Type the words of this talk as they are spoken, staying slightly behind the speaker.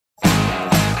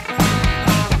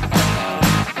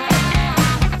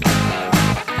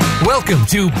Welcome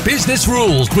to Business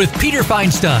Rules with Peter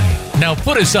Feinstein. Now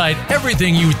put aside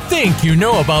everything you think you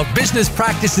know about business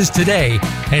practices today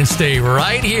and stay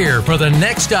right here for the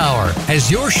next hour,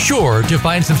 as you're sure to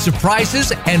find some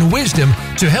surprises and wisdom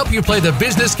to help you play the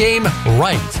business game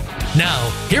right. Now,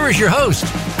 here is your host,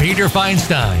 Peter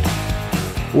Feinstein.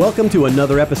 Welcome to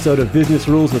another episode of Business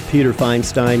Rules with Peter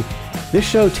Feinstein. This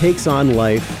show takes on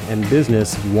life and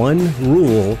business one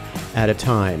rule at a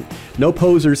time. No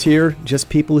posers here, just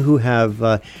people who have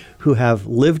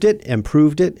lived it and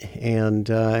proved it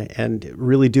and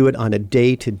really do it on a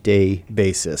day-to-day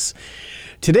basis.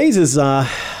 Today's is a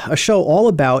show all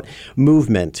about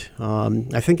movement.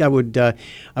 I think I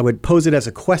would pose it as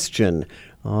a question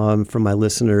for my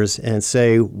listeners and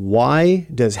say, why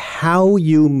does how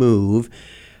you move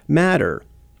matter?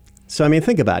 So,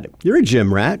 think about it. You're a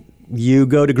gym rat. You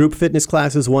go to group fitness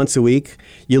classes once a week.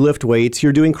 You lift weights.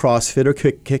 You're doing CrossFit or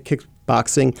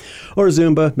kickboxing or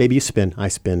Zumba. Maybe you spin. I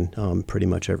spin pretty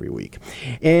much every week.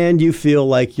 And you feel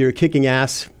like you're kicking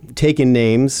ass, taking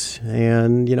names.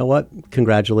 And you know what?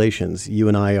 Congratulations. You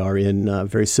and I are in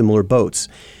very similar boats.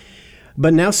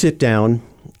 But now sit down,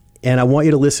 and I want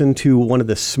you to listen to one of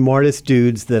the smartest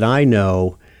dudes that I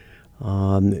know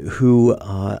who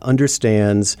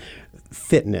understands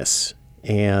fitness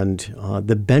and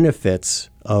the benefits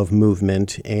of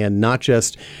movement, and not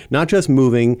just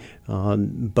moving,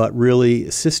 but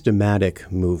really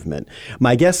systematic movement.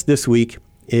 My guest this week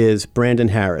is Brandon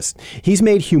Harris. He's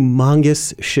made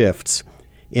humongous shifts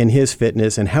in his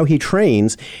fitness and how he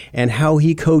trains and how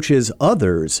he coaches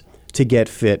others to get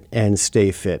fit and stay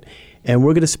fit. And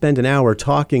we're going to spend an hour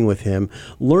talking with him,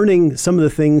 learning some of the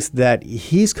things that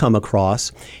he's come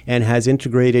across and has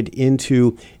integrated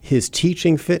into his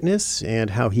teaching fitness and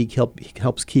how he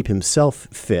helps keep himself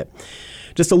fit.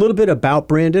 Just a little bit about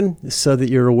Brandon so that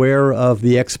you're aware of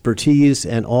the expertise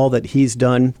and all that he's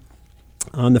done.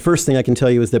 The first thing I can tell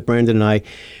you is that Brandon and I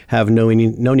have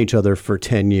known each other for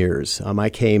 10 years. I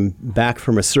came back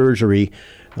from a surgery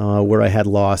where I had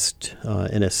lost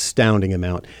an astounding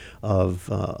amount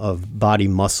of body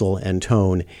muscle and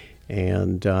tone,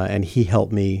 and he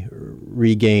helped me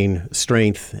regain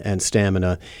strength and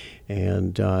stamina,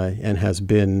 and has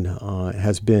been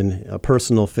a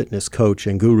personal fitness coach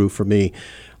and guru for me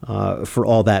for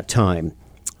all that time.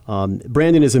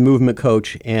 Brandon is a movement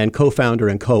coach and co-founder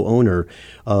and co-owner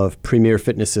of Premier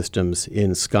Fitness Systems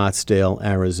in Scottsdale,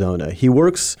 Arizona. He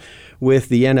works with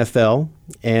the NFL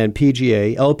and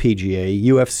PGA, LPGA,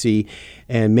 UFC,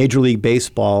 and Major League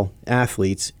Baseball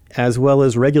athletes, as well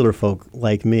as regular folk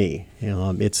like me.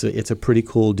 It's a pretty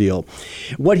cool deal.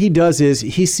 What he does is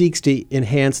he seeks to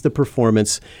enhance the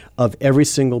performance of every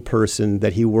single person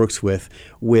that he works with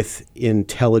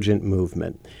intelligent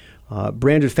movement.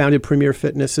 Brandon founded Premier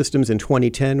Fitness Systems in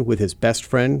 2010 with his best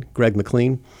friend, Greg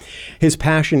McLean. His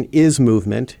passion is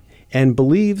movement, and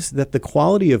believes that the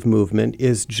quality of movement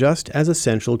is just as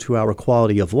essential to our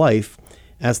quality of life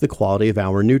as the quality of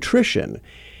our nutrition.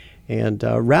 And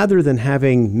rather than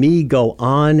having me go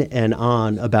on and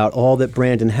on about all that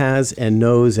Brandon has and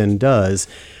knows and does,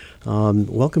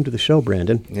 welcome to the show,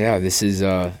 Brandon. Yeah, this is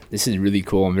really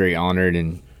cool. I'm very honored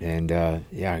and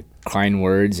kind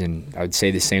words, and I would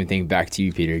say the same thing back to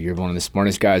you, Peter. You're one of the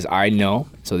smartest guys I know,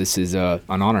 so this is an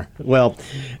honor. Well,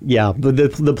 yeah, but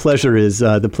the pleasure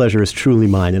is truly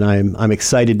mine, and I'm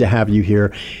excited to have you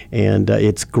here, and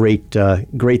it's great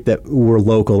that we're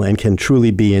local and can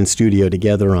truly be in studio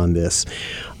together on this.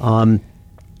 I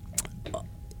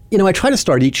try to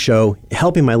start each show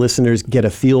helping my listeners get a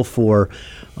feel for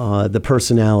the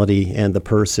personality and the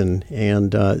person.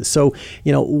 And so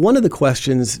one of the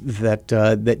questions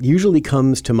that usually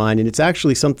comes to mind, and it's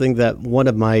actually something that one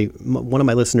of my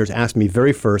listeners asked me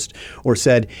very first, or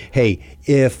said, hey,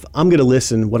 if I'm going to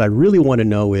listen, what I really want to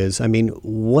know is,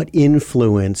 what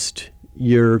influenced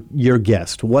your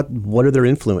guest? What are their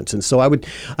influences? And so I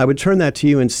would turn that to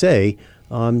you and say,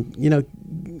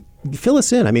 fill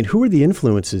us in. Who are the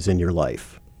influences in your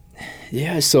life?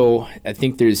 Yeah, so I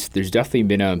think there's definitely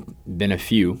been a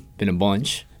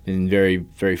bunch. Been very,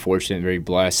 very fortunate, very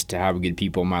blessed to have good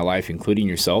people in my life, including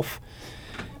yourself.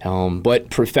 But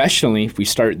professionally, if we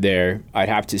start there, I'd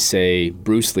have to say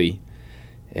Bruce Lee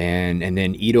and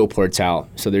then Ido Portal.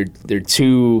 So they're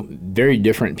two very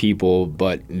different people,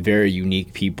 but very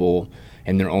unique people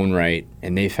in their own right,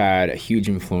 and they've had a huge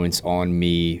influence on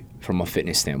me from a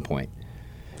fitness standpoint.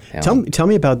 Tell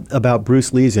me about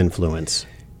Bruce Lee's influence.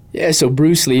 Yeah, so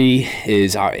Bruce Lee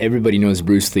is, everybody knows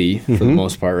Bruce Lee for the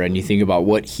most part, right? And you think about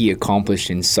what he accomplished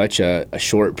in such a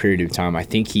short period of time. I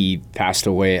think he passed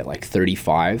away at like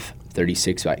 35,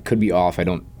 36. I could be off. I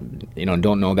don't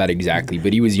know that exactly,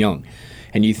 but he was young.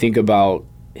 And you think about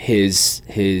his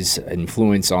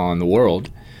influence on the world,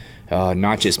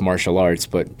 not just martial arts,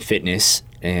 but fitness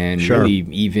and really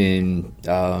even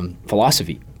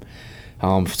philosophy.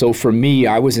 So for me,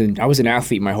 I was an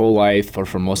athlete my whole life, or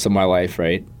for most of my life,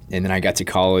 right? And then I got to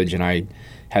college and I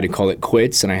had to call it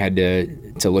quits, and I had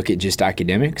to look at just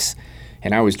academics.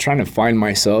 And I was trying to find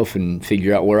myself and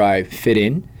figure out where I fit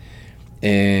in.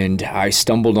 And I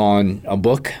stumbled on a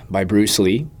book by Bruce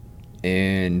Lee,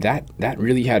 and that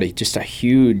really had just a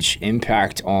huge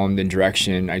impact on the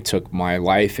direction I took my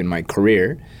life and my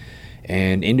career,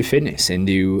 and into fitness,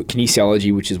 into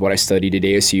kinesiology, which is what I studied at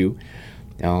ASU.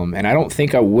 And I don't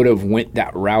think I would have went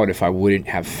that route if I wouldn't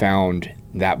have found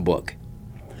that book.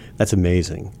 That's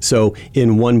amazing. So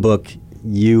in one book,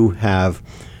 you have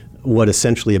what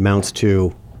essentially amounts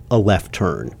to a left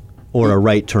turn or a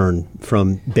right turn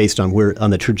based on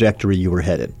the trajectory you were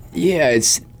headed. Yeah,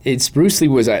 it's Bruce Lee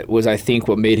was I think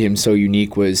what made him so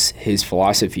unique was his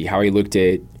philosophy, how he looked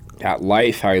at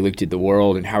life, how he looked at the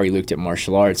world, and how he looked at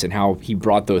martial arts, and how he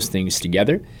brought those things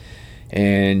together.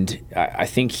 And I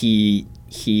think he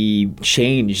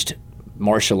changed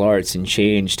martial arts and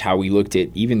changed how we looked at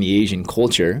even the Asian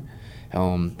culture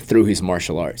through his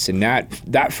martial arts. And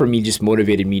that for me just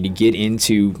motivated me to get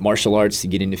into martial arts, to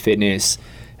get into fitness.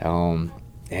 And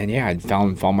yeah, I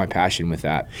found my passion with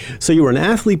that. So you were an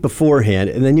athlete beforehand,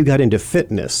 and then you got into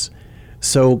fitness.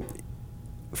 So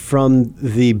from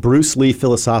the Bruce Lee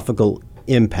philosophical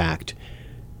impact,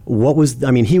 he was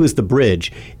the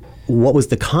bridge. What was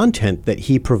the content that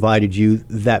he provided you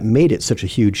that made it such a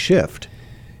huge shift?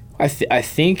 I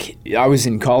think I was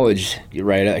in college,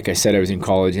 right? Like I said, I was in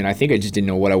college, and I think I just didn't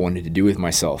know what I wanted to do with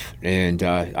myself. And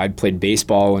I played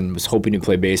baseball and was hoping to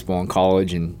play baseball in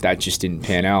college, and that just didn't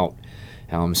pan out.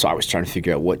 So I was trying to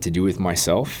figure out what to do with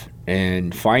myself,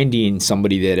 and finding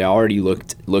somebody that I already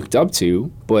looked up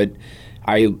to, but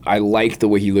I liked the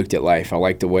way he looked at life. I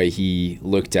liked the way he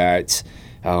looked at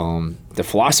the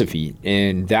philosophy,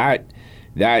 and that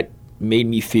made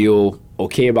me feel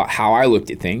okay about how I looked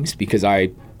at things, because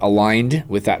I aligned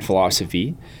with that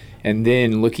philosophy. And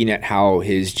then looking at how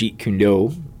his Jeet Kune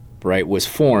Do, right, was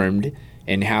formed,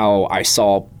 and how I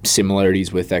saw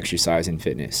similarities with exercise and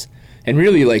fitness. And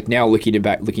really, like now, looking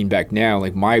back now,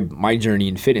 like my journey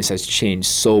in fitness has changed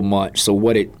so much. So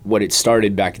what it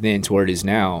started back then to where it is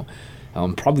now,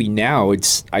 probably now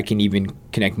I can even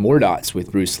connect more dots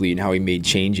with Bruce Lee and how he made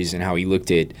changes and how he looked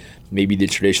at maybe the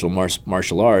traditional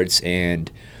martial arts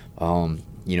and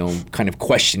kind of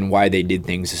question why they did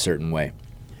things a certain way.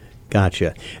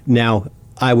 Gotcha. Now,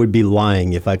 I would be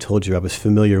lying if I told you I was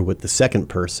familiar with the second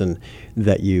person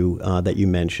that you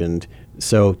mentioned.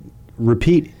 So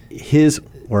repeat his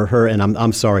or her, and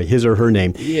I'm sorry, his or her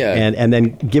name. Yeah. And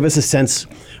then give us a sense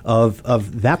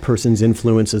of that person's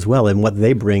influence as well and what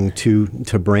they bring to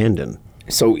Brandon.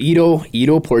 So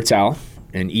Ido Portal,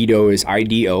 and Ido is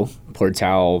IDO,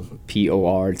 Portal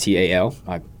Portal.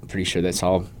 I'm pretty sure that's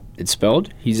how it's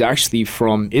spelled. He's actually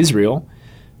from Israel.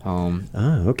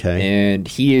 Okay. And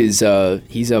he's a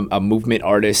movement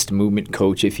artist, movement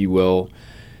coach, if you will.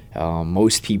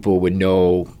 Most people would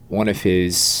know one of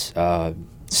his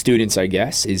students, I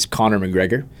guess, is Conor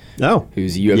McGregor. Oh,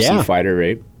 who's a UFC fighter,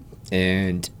 right?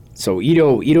 And so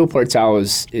Ido Portal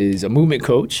is a movement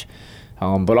coach,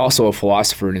 but also a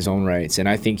philosopher in his own rights. And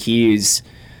I think he is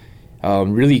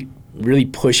really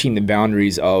pushing the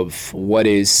boundaries of what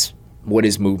is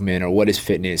movement, or what is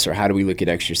fitness, or how do we look at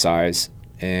exercise.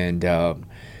 And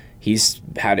he's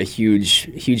had a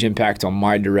huge impact on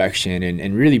my direction,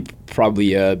 and really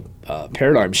probably a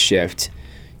paradigm shift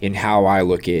in how I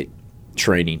look at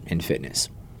training and fitness.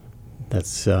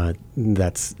 That's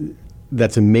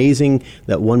amazing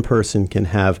that one person can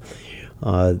have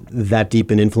that deep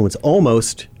an influence,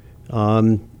 almost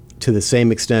to the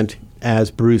same extent as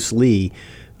Bruce Lee.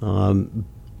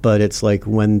 But it's like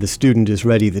when the student is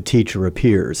ready, the teacher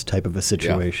appears type of a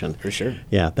situation. Yeah, for sure.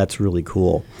 Yeah, that's really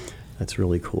cool. That's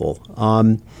really cool.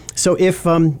 So if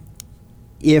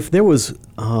there was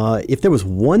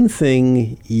one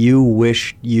thing you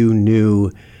wish you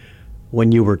knew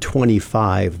when you were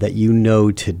 25 that you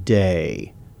know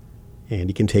today, and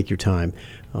you can take your time,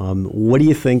 what do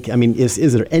you think? I mean,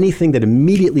 is there anything that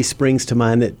immediately springs to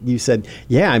mind that you said,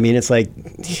 yeah, I mean, it's like,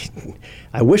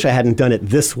 I wish I hadn't done it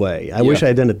this way. I wish I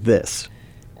had done it this.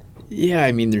 Yeah,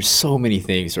 I mean, there's so many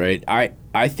things, right?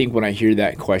 I think when I hear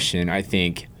that question, I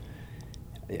think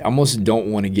I almost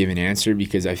don't want to give an answer,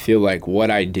 because I feel like what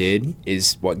I did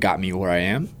is what got me where I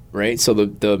am, right? So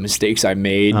the mistakes I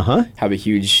made have had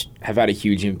a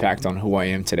huge impact on who I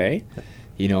am today,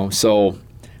 So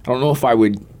I don't know if I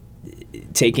would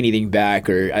take anything back,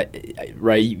 or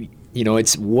right.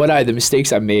 it's the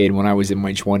mistakes I made when I was in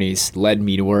my 20s led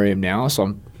me to where I am now.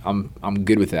 So I'm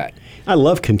good with that. I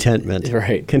love contentment.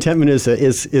 Right. Contentment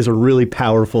is a really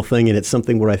powerful thing, and it's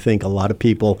something where I think a lot of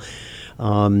people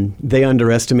they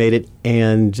underestimate it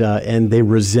and they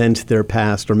resent their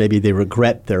past, or maybe they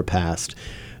regret their past.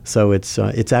 So it's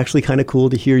actually kind of cool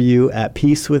to hear you at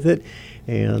peace with it,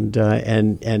 and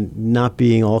not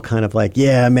being all kind of like,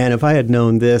 yeah, man, if I had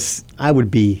known this, I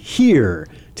would be here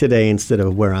today instead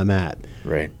of where I'm at.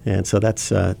 Right. And so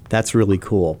that's really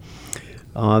cool.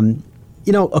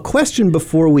 A question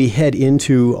before we head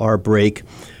into our break,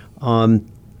 and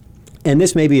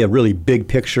this may be a really big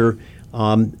picture,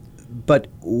 but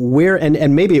where,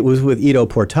 and maybe it was with Ido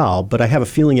Portal, but I have a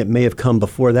feeling it may have come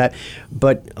before that.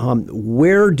 But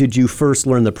where did you first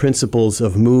learn the principles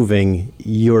of moving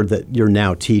that you're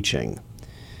now teaching?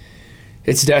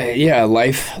 It's a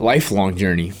lifelong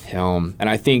journey, and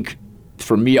I think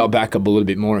for me, I'll back up a little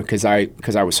bit more because I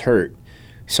was hurt.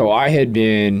 So I've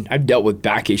dealt with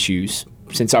back issues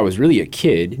since I was really a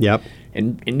kid. Yep.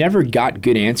 And never got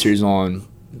good answers on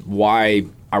why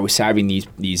I was having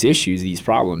these issues, these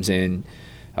problems. And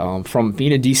from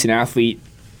being a decent athlete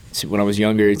when I was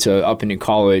younger to up into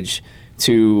college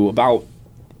to about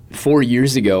 4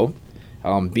 years ago,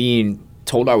 being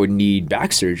told I would need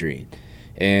back surgery.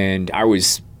 And I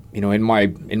was, in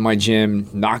my gym,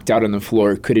 knocked out on the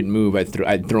floor, couldn't move.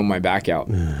 I'd throw my back out.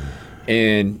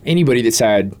 And anybody that's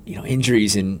had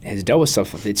injuries and has dealt with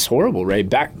stuff, it's horrible, right?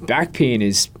 Back pain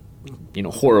is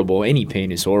horrible. Any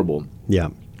pain is horrible. Yeah.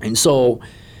 And so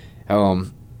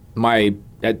my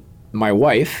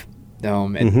wife,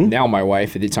 and now my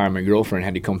wife, at the time my girlfriend,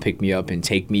 had to come pick me up and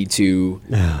take me to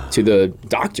the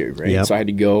doctor, right? Yep. So I had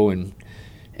to go and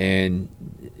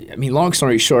I mean, long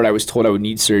story short, I was told I would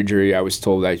need surgery. I was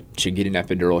told I should get an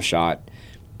epidural shot,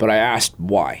 but I asked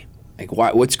why. Like,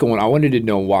 why? What's going on? I wanted to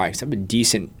know why, because I have a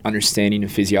decent understanding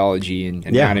of physiology and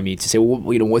anatomy to say, well,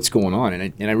 what's going on?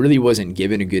 And I really wasn't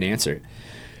given a good answer.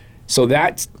 So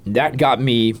that got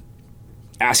me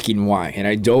asking why. And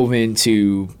I dove in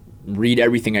to read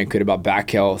everything I could about back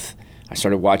health. I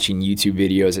started watching YouTube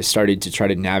videos. I started to try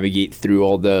to navigate through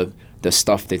all the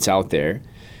stuff that's out there.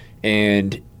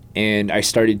 And I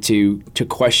started to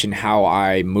question how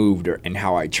I moved and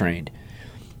how I trained.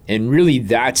 And really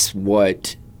that's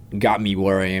what got me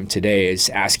where I am today, is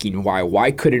asking why.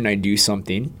 Why couldn't I do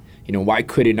something? Why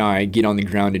couldn't I get on the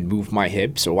ground and move my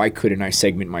hips? Or why couldn't I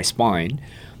segment my spine?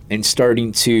 And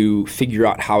starting to figure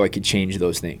out how I could change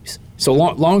those things. So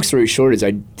long story short is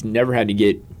I never had to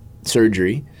get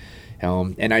surgery.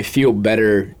 And I feel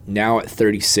better now at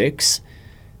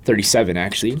 37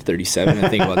 actually, 37, I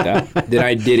think about that, than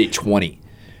I did at 20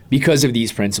 because of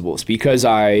these principles, because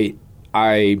I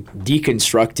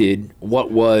deconstructed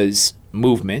what was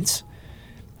movement,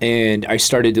 and I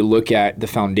started to look at the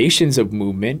foundations of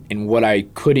movement and what I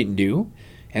couldn't do,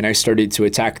 and I started to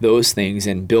attack those things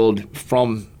and build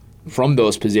from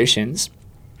those positions,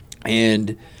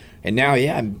 and now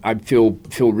I feel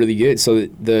really good. So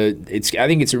I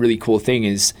think it's a really cool thing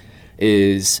is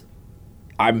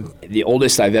I'm the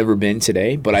oldest I've ever been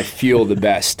today, but I feel the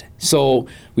best. So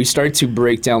we start to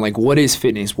break down, like, what is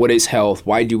fitness? What is health?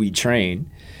 Why do we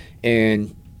train?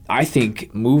 And I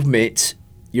think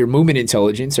your movement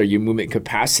intelligence or your movement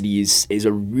capacity is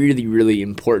a really, really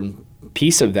important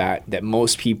piece of that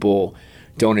most people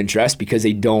don't address because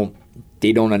they don't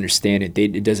understand it.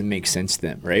 It doesn't make sense to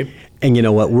them, right? And you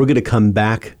know what? We're going to come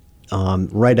back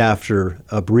right after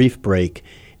a brief break,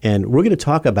 and we're going to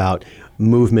talk about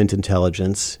movement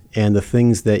intelligence and the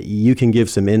things that you can give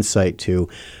some insight to.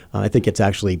 I think it's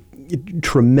actually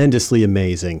tremendously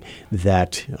amazing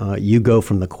that you go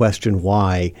from the question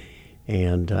why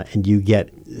and you get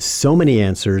so many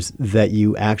answers that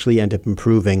you actually end up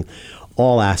improving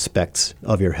all aspects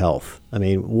of your health. I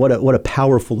mean, what a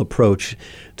powerful approach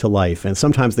to life. And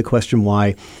sometimes the question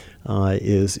why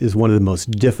is one of the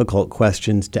most difficult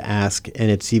questions to ask,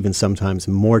 and it's even sometimes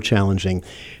more challenging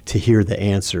to hear the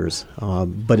answers.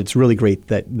 But it's really great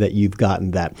that you've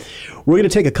gotten that. We're going to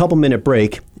take a couple-minute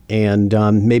break and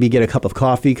maybe get a cup of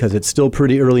coffee because it's still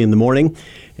pretty early in the morning.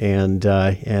 And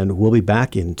we'll be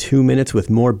back in 2 minutes with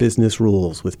more Business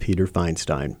Rules with Peter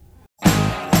Feinstein.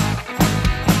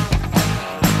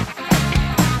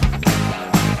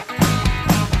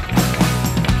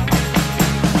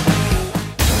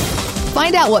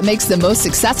 Find out what makes the most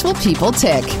successful people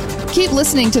tick. Keep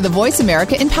listening to the Voice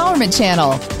America Empowerment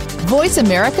Channel.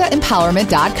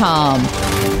 VoiceAmericaEmpowerment.com.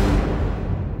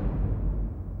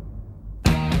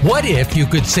 What if you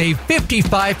could save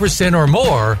 55% or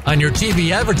more on your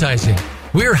TV advertising?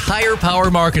 We're Higher Power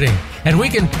Marketing, and we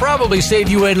can probably save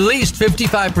you at least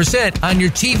 55% on your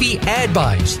TV ad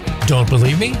buys. Don't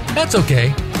believe me? That's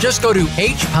okay. Just go to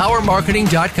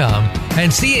hpowermarketing.com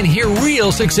and see and hear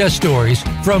real success stories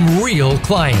from real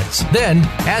clients. Then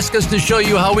ask us to show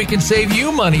you how we can save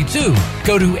you money too.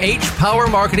 Go to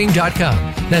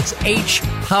hpowermarketing.com. That's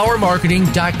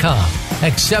hpowermarketing.com.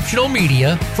 Exceptional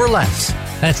media for less.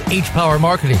 That's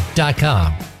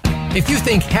hpowermarketing.com. If you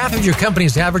think half of your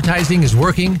company's advertising is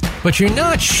working, but you're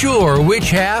not sure which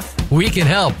half, we can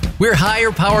help. We're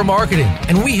Higher Power Marketing,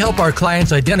 and we help our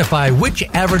clients identify which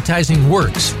advertising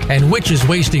works and which is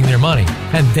wasting their money.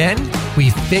 And then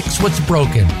we fix what's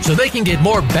broken so they can get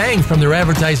more bang from their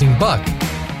advertising buck.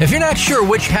 If you're not sure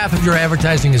which half of your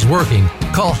advertising is working,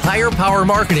 call Higher Power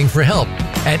Marketing for help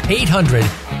at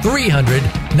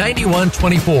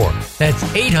 800-300-9124. That's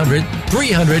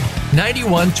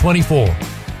 800-300-9124.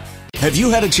 Have you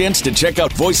had a chance to check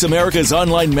out Voice America's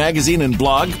online magazine and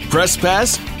blog, Press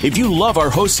Pass? If you love our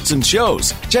hosts and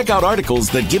shows, check out articles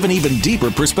that give an even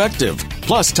deeper perspective.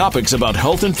 Plus topics about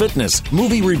health and fitness,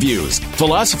 movie reviews,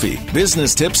 philosophy,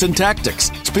 business tips and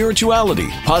tactics, spirituality,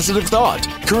 positive thought,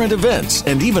 current events,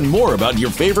 and even more about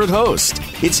your favorite host.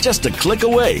 It's just a click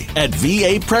away at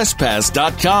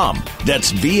vapresspass.com.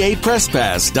 That's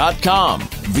vapresspass.com.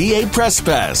 VA Press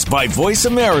Pass by Voice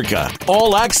America.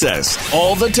 All access,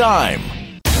 all the time.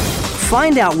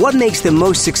 Find out what makes the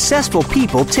most successful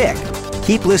people tick.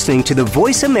 Keep listening to the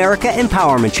Voice America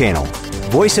Empowerment Channel.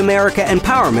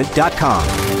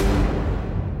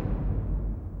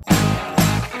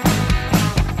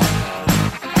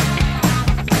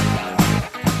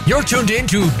 VoiceAmericaEmpowerment.com. You're tuned in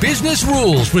to Business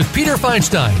Rules with Peter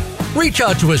Feinstein. Reach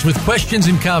out to us with questions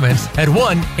and comments at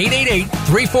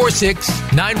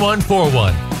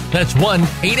 1-888-346-9141. That's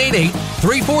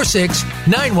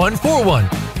 1-888-346-9141.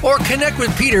 Or connect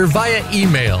with Peter via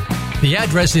email. The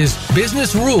address is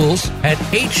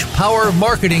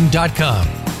businessrules@hpowermarketing.com.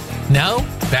 Now,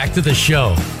 back to the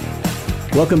show.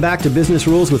 Welcome back to Business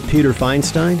Rules with Peter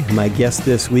Feinstein. My guest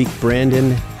this week,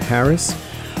 Brandon Harris,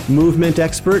 movement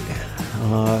expert,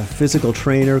 physical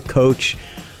trainer, coach.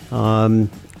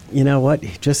 You know what?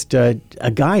 Just a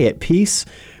guy at peace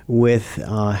with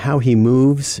how he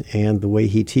moves and the way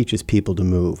he teaches people to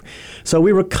move. So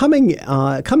we were coming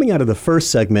out of the first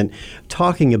segment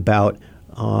talking about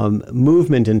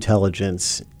movement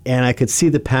intelligence, and I could see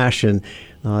the passion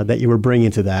that you were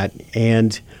bringing to that.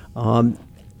 And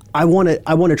I want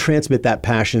to transmit that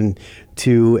passion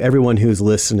to everyone who's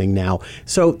listening now.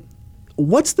 So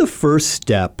what's the first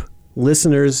step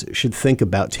listeners should think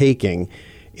about taking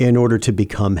in order to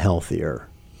become healthier?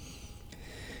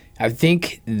 I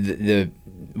think we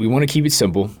want to keep it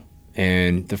simple,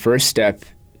 and the first step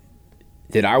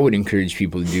that I would encourage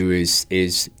people to do is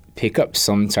pick up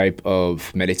some type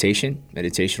of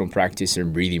meditational practice or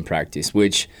breathing practice,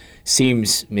 which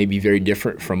seems maybe very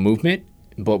different from movement,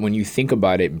 but when you think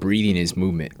about it, breathing is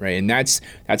movement, right? And that's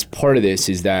part of this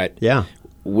is that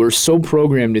we're so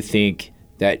programmed to think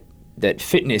that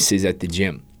fitness is at the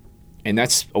gym. And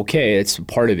that's okay, it's a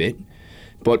part of it.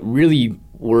 But really,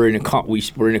 we're in a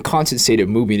constant state of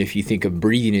movement. If you think of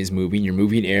breathing as moving, you're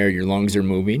moving air, your lungs are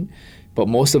moving. But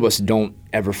most of us don't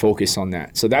ever focus on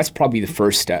that. So that's probably the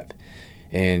first step.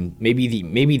 And maybe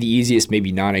the easiest,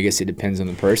 maybe not. I guess it depends on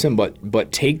the person.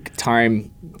 But take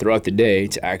time throughout the day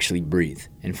to actually breathe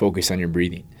and focus on your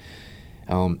breathing.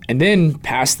 And then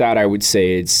past that, I would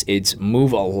say it's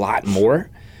move a lot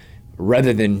more,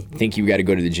 rather than think you got to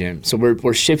go to the gym. So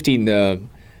we're shifting the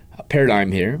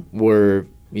paradigm here. We're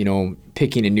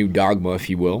picking a new dogma, if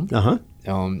you will.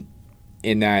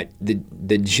 In that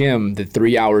the gym, the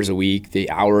 3 hours a week, the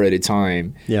hour at a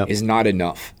time, is not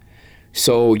enough.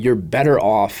 So you're better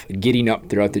off getting up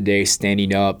throughout the day,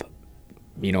 standing up,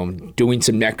 doing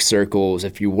some neck circles.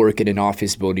 If you work in an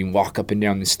office building, walk up and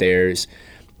down the stairs,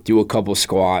 do a couple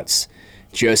squats,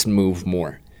 just move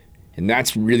more. And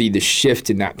that's really the shift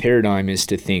in that paradigm, is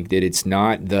to think that it's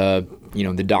not the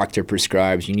doctor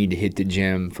prescribes you need to hit the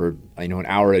gym for an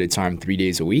hour at a time, 3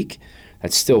 days a week.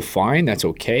 That's still fine. That's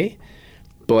okay.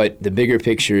 But the bigger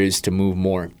picture is to move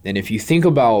more. And if you think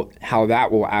about how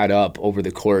that will add up over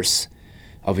the course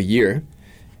of a year,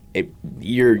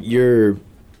 you're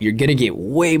going to get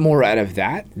way more out of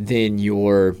that than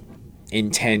your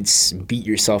intense beat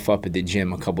yourself up at the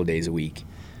gym a couple days a week.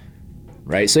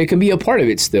 Right, so it can be a part of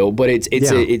it still, but it's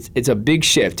a big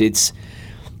shift. It's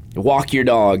walk your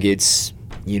dog. It's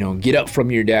get up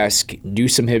from your desk, do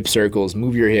some hip circles,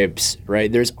 move your hips.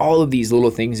 Right, there's all of these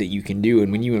little things that you can do,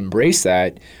 and when you embrace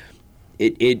that,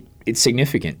 it's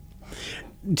significant.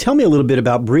 Tell me a little bit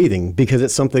about breathing, because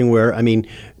it's something where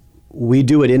we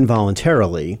do it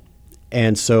involuntarily,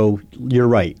 And so you're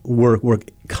right. We're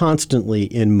constantly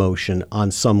in motion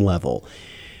on some level.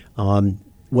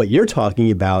 What you're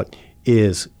talking about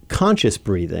is conscious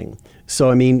breathing. So,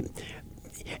 I mean,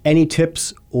 any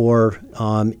tips or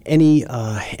any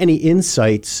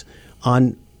insights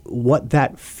on what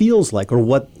that feels like, or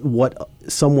what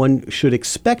someone should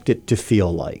expect it to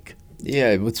feel like?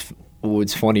 Yeah,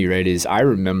 what's funny, right, is I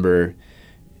remember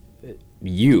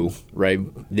you, right,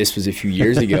 this was a few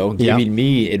years ago, giving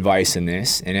me advice in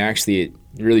this, and actually it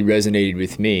really resonated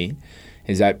with me,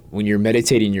 is that when you're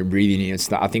meditating, you're breathing, it's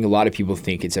not, I think a lot of people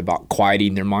think it's about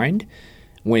quieting their mind,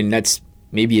 when that's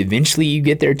maybe eventually you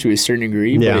get there to a certain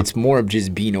degree, but it's more of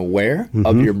just being aware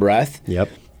of your breath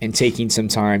and taking some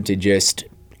time to just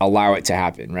allow it to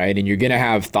happen, right? And you're going to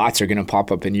have thoughts are going to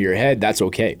pop up into your head. That's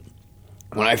okay.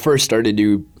 When I first started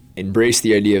to embrace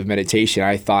the idea of meditation,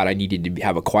 I thought I needed to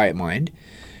have a quiet mind,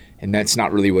 and that's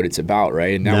not really what it's about,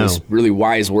 right? And that was really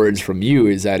wise words from you,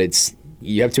 is that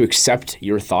you have to accept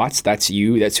your thoughts. That's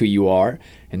you. That's who you are.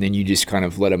 And then you just kind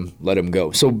of let them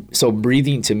go. So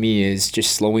breathing to me is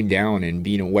just slowing down and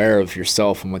being aware of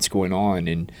yourself and what's going on.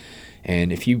 And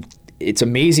it's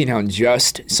amazing how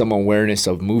just some awareness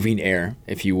of moving air,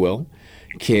 if you will,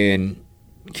 can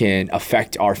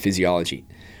affect our physiology.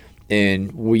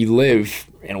 And we live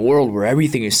in a world where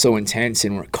everything is so intense,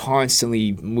 and we're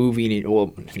constantly moving.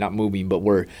 Well, not moving, but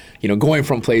we're going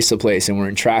from place to place, and we're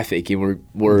in traffic, and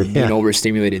we're being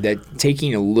overstimulated. That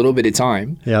taking a little bit of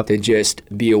time to just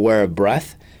be aware of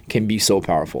breath can be so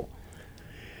powerful.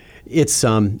 It's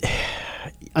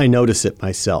I notice it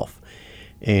myself.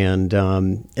 And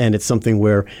it's something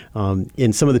where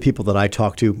in some of the people that I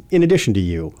talk to, in addition to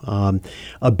you,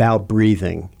 about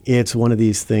breathing, it's one of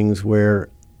these things where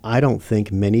I don't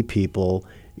think many people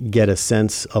get a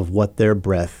sense of what their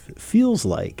breath feels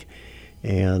like.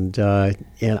 And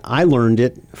I learned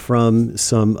it from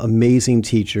some amazing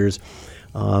teachers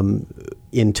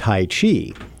in Tai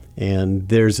Chi. And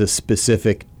there's a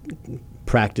specific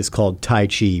practice called Tai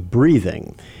Chi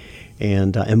breathing.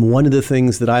 And one of the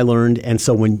things that I learned, and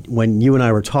so when you and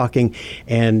I were talking,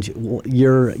 and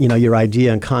your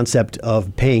idea and concept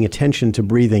of paying attention to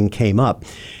breathing came up,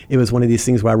 it was one of these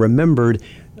things where I remembered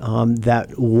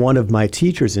that one of my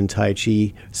teachers in Tai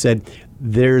Chi said,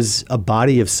 there's a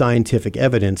body of scientific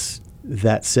evidence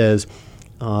that says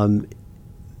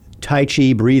Tai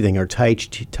Chi breathing, or Tai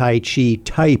Chi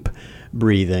type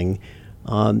breathing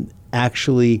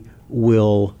actually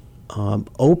will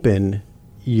open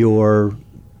your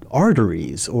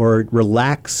arteries or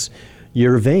relax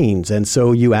your veins, and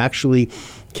so you actually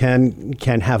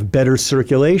can have better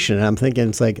circulation. And I'm thinking,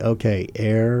 it's like, okay,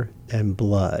 air and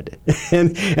blood,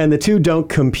 and the two don't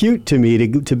compute to me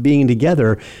to being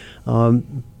together.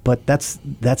 But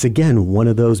that's again one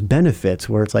of those benefits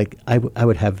where it's like I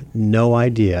would have no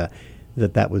idea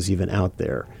that was even out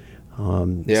there. I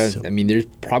mean, there's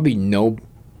probably no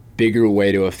bigger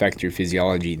way to affect your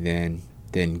physiology than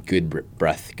good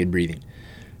breath, good breathing.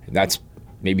 That's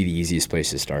maybe the easiest place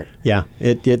to start. Yeah,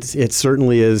 it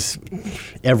certainly is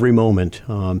every moment.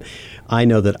 I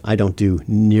know that I don't do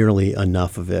nearly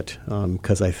enough of it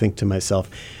because I think to myself,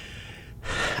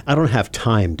 I don't have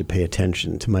time to pay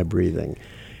attention to my breathing.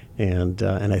 And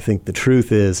I think the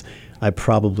truth is I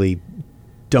probably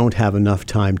don't have enough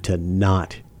time to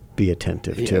not be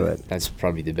attentive to it. That's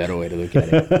probably the better way to look at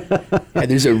it.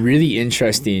 There's a really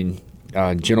interesting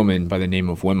gentleman by the name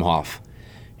of Wim Hof.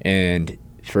 And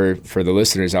for the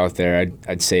listeners out there,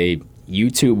 I'd say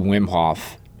YouTube Wim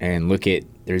Hof and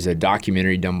there's a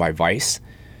documentary done by Vice.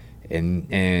 And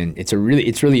it's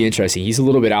really interesting. He's a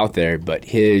little bit out there, but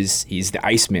he's the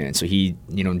Iceman. So he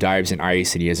dives in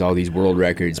ice, and he has all these world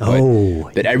records.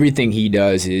 But everything he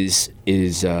does is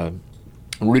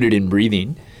rooted in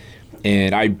breathing.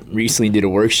 And I recently did a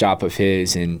workshop of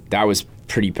his, and that was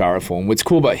pretty powerful. And what's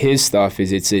cool about his stuff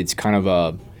is it's kind of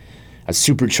a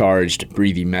supercharged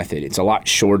breathing method. It's a lot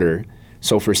shorter.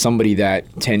 So for somebody that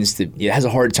has a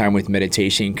hard time with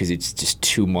meditation because it's just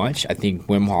too much, I think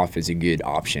Wim Hof is a good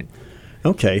option.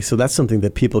 Okay, so that's something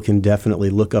that people can definitely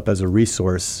look up as a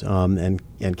resource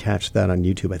and catch that on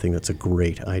YouTube. I think that's a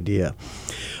great idea.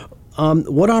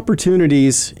 What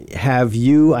opportunities have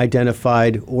you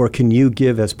identified, or can you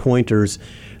give as pointers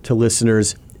to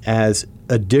listeners as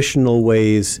additional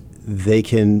ways they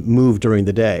can move during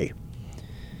the day?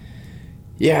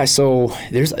 Yeah, so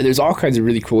there's all kinds of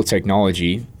really cool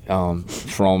technology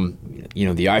from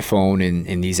the iPhone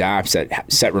and these apps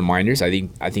that set reminders. I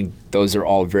think those are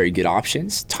all very good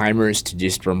options. Timers to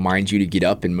just remind you to get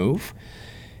up and move.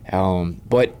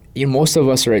 But most of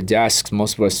us are at desks.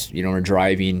 Most of us are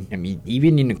driving. I mean,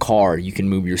 even in a car, you can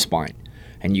move your spine.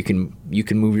 and you can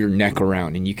move your neck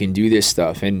around, and you can do this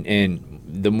stuff. And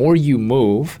the more you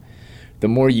move, the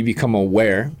more you become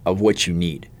aware of what you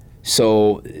need.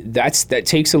 So that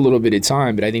takes a little bit of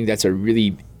time, but I think that's a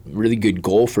really, really good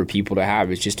goal for people to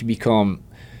have, is just to become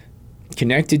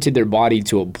connected to their body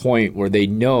to a point where they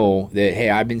know that, hey,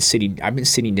 I've been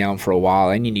sitting down for a while.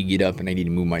 I need to get up and I need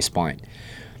to move my spine.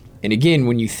 And again,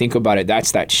 when you think about it,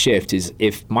 that's that shift. Is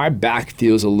if my back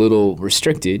feels a little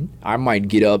restricted, I might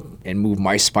get up and move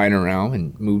my spine around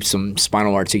and move some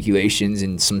spinal articulations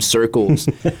and some circles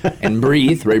and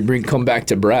breathe, right? Come back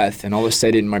to breath, and all of a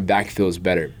sudden my back feels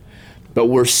better. But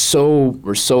we're so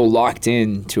locked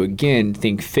in to, again,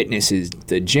 think fitness is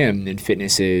the gym, and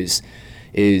fitness is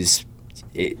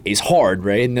hard,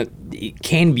 right? And it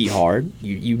can be hard.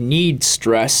 You need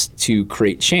stress to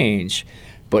create change,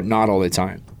 but not all the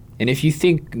time. And if you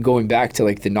think, going back to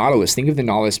like the Nautilus, think of the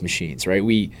Nautilus machines, right?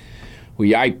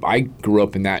 I grew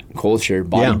up in that culture,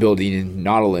 bodybuilding and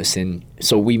Nautilus, and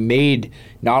so we made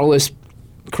Nautilus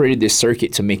created this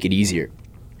circuit to make it easier,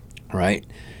 right?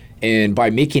 And by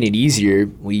making it easier,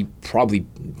 we probably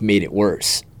made it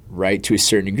worse, right, to a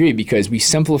certain degree, because we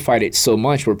simplified it so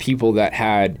much where people that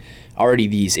had already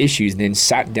these issues then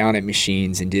sat down at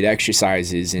machines and did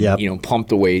exercises and pumped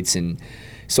the weights. And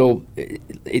so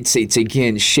it's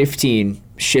again shifting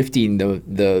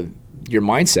your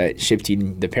mindset,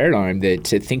 shifting the paradigm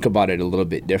to think about it a little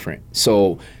bit different.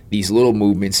 So these little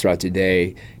movements throughout the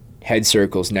day, head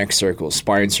circles, neck circles,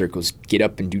 spine circles, get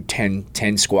up and do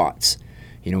 10 squats,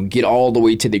 get all the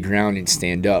way to the ground and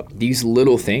stand up. These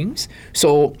little things.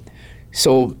 So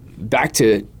back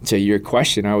to your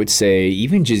question, I would say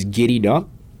even just getting up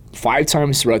 5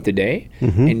 times throughout the day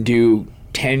and do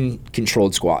 10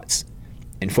 controlled squats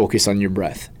and focus on your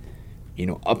breath,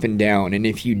 up and down. And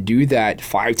if you do that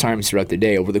 5 times throughout the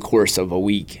day over the course of a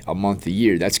week, a month, a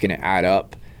year, that's going to add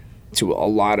up to a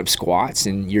lot of squats,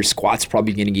 and your squats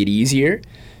probably going to get easier,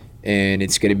 and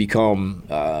it's going to become,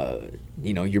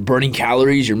 you're burning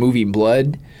calories, you're moving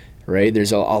blood, right?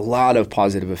 There's a lot of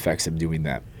positive effects of doing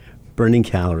that. Burning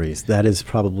calories, that is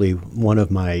probably one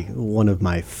of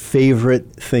my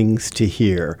favorite things to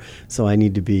hear. So I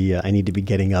need to be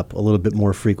getting up a little bit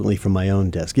more frequently from my own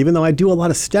desk, even though I do a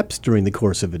lot of steps during the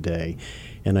course of a day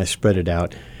and I spread it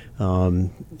out.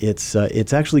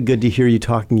 It's actually good to hear you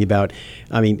talking about,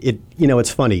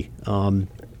 it's funny.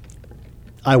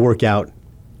 I work out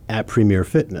at Premier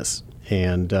Fitness,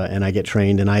 and I get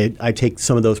trained, and I take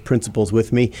some of those principles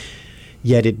with me.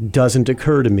 Yet it doesn't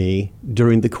occur to me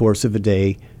during the course of a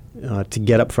day to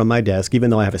get up from my desk,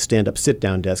 even though I have a stand-up,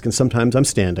 sit-down desk, and sometimes I'm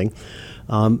standing.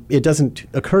 It doesn't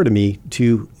occur to me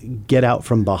to get out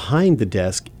from behind the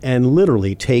desk and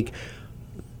literally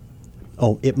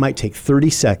it might take 30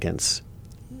 seconds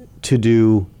to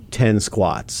do 10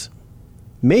 squats.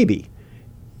 Maybe.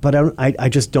 But I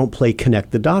just don't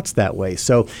connect the dots that way.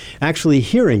 So actually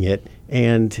hearing it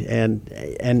and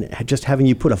just having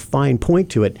you put a fine point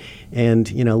to it, and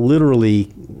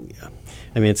literally,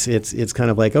 it's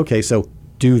kind of like, okay, so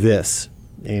do this,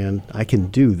 and I can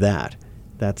do that.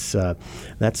 That's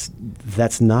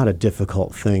not a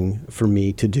difficult thing for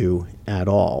me to do at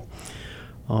all.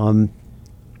 When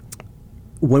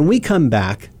we come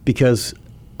back, because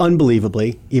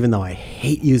unbelievably, even though I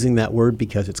hate using that word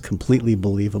because it's completely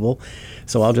believable,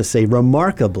 so I'll just say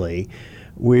remarkably,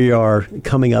 we are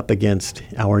coming up against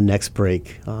our next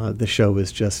break. The show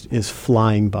is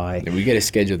flying by. We got to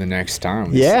schedule the next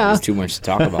time. There's too much to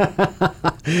talk about.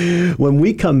 When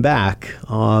we come back,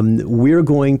 we're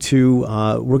going to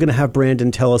have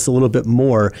Brandon tell us a little bit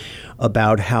more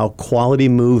about how quality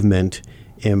movement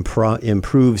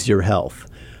improves your health.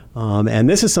 And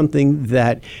this is something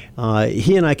that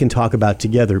he and I can talk about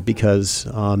together, because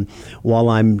while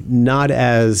I'm not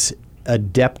as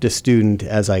adept a student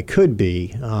as I could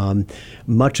be,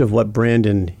 much of what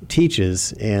Brandon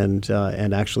teaches and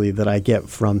actually that I get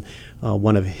from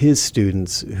one of his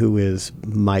students, who is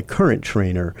my current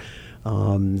trainer,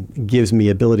 gives me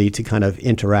ability to kind of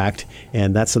interact,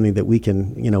 and that's something that we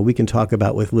can talk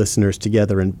about with listeners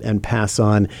together and pass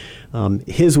on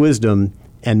his wisdom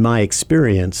and my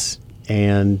experience,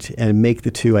 and make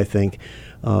the two, I think,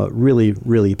 really,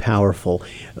 really powerful.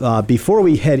 Before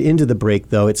we head into the break,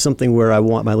 though, it's something where I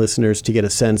want my listeners to get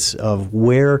a sense of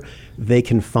where they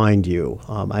can find you.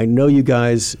 I know you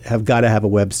guys have got to have a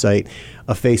website,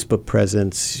 a Facebook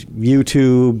presence,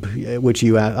 YouTube, which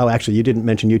actually you didn't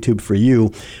mention YouTube for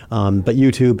you, but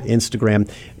YouTube,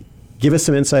 Instagram. Give us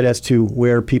some insight as to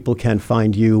where people can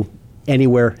find you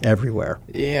anywhere, everywhere.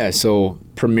 Yeah, so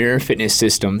Premier Fitness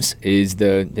Systems is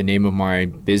the name of my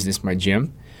business, my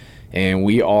gym. And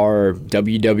we are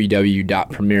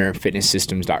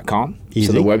www.premierfitnesssystems.com. Easy.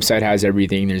 So the website has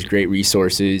everything. There's great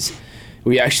resources.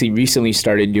 We actually recently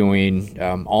started doing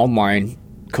online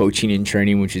coaching and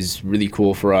training, which is really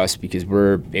cool for us because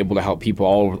we're able to help people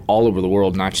all over the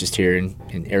world, not just here in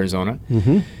Arizona.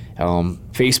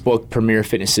 Facebook, Premier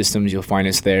Fitness Systems, you'll find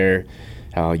us there.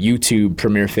 YouTube,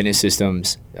 Premier Fitness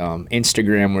Systems.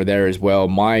 Instagram, we're there as well.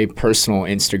 My personal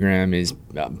Instagram is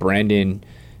Brandon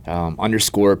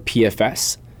 _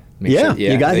 PFS.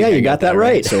 You got that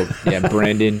right. So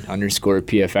Brandon _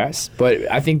 PFS.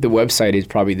 But I think the website is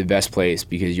probably the best place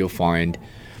because you'll find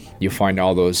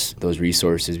all those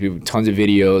resources. We have tons of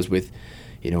videos with,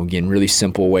 again, really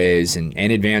simple ways and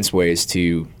advanced ways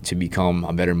to become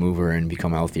a better mover and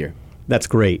become healthier. That's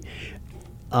great.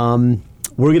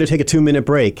 We're going to take a 2-minute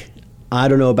break. I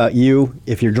don't know about you.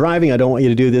 If you're driving, I don't want you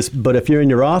to do this. But if you're in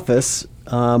your office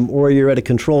or you're at a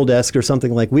control desk or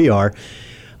something like we are,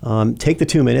 take the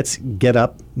 2 minutes, get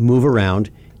up, move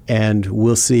around, and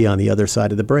we'll see you on the other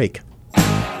side of the break.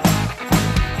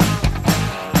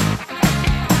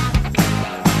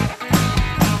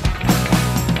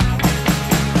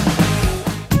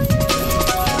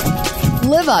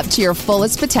 Live up to your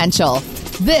fullest potential.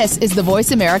 This is the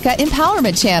Voice America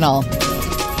Empowerment Channel.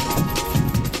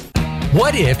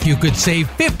 What if you could save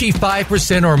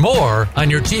 55% or more on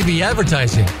your TV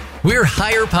advertising? We're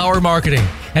Higher Power Marketing,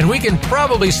 and we can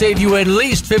probably save you at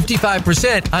least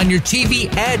 55% on your TV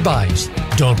ad buys.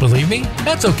 Don't believe me?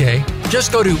 That's okay.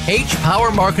 Just go to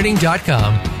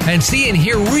hpowermarketing.com and see and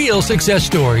hear real success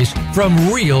stories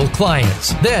from real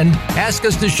clients. Then ask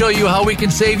us to show you how we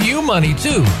can save you money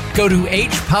too. Go to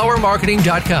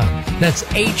hpowermarketing.com. That's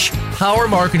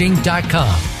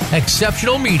hpowermarketing.com.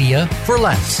 Exceptional media for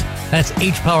less. That's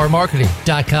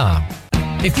hpowermarketing.com.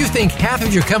 If you think half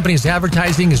of your company's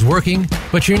advertising is working,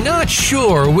 but you're not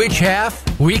sure which half,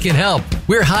 we can help.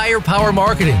 We're Higher Power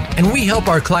Marketing, and we help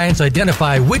our clients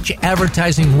identify which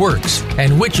advertising works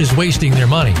and which is wasting their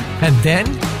money. And then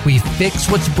we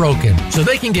fix what's broken so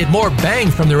they can get more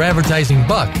bang from their advertising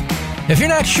buck. If you're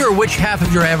not sure which half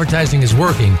of your advertising is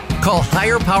working, call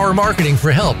Higher Power Marketing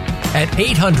for help at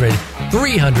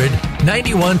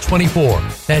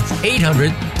 800-300-9124. That's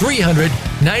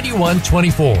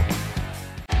 800-300-9124.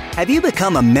 Have you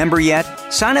become a member yet?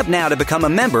 Sign up now to become a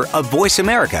member of Voice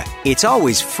America. It's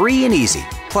always free and easy.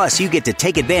 Plus, you get to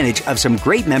take advantage of some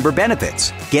great member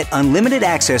benefits. Get unlimited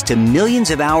access to millions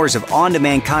of hours of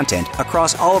on-demand content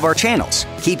across all of our channels.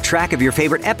 Keep track of your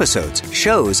favorite episodes,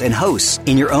 shows, and hosts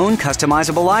in your own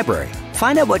customizable library.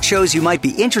 Find out what shows you might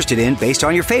be interested in based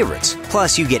on your favorites.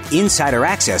 Plus, you get insider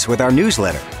access with our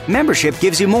newsletter. Membership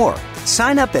gives you more.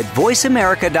 Sign up at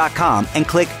voiceamerica.com and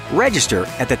click Register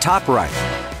at the top right.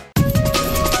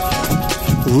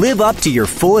 Live up to your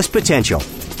fullest potential.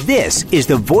 This is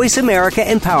the Voice America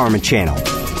Empowerment Channel.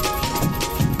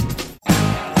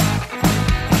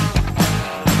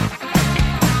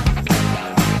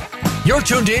 You're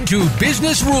tuned in to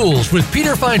Business Rules with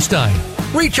Peter Feinstein.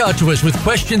 Reach out to us with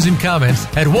questions and comments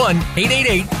at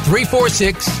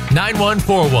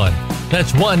 1-888-346-9141.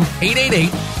 That's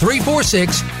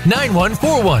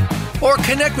 1-888-346-9141. Or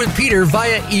connect with Peter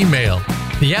via email.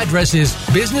 The address is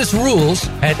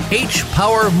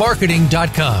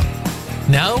businessrules@hpowermarketing.com.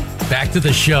 Now, back to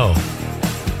the show.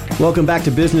 Welcome back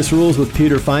to Business Rules with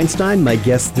Peter Feinstein. My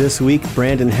guest this week,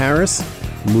 Brandon Harris,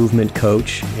 movement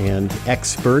coach and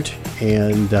expert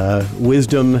and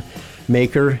wisdom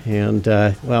maker. And,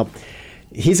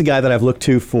 he's a guy that I've looked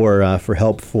to for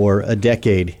help for a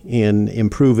decade in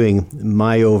improving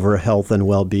my overall health and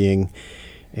well-being.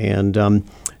 And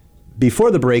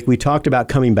before the break, we talked about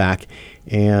coming back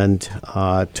and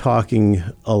talking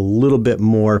a little bit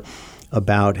more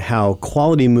about how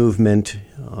quality movement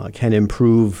can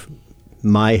improve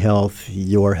my health,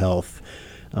 your health,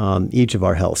 each of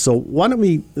our health. So why don't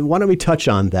we touch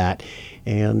on that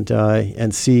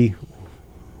and see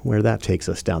where that takes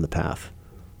us down the path?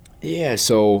 Yeah.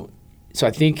 So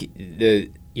I think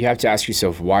you have to ask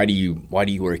yourself, why do you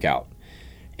work out?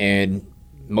 And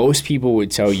most people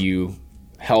would tell you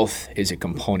health is a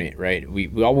component, right? We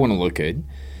all want to look good,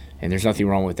 and there's nothing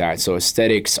wrong with that. So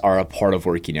aesthetics are a part of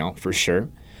working out for sure.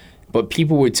 But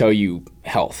people would tell you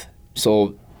health.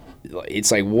 So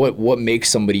it's like, what makes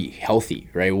somebody healthy,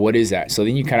 right? What is that? So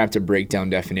then you kind of have to break down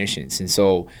definitions. And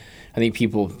so I think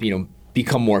people,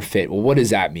 become more fit. Well, what does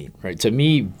that mean, right? To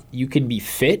me, you can be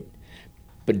fit,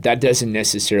 but that doesn't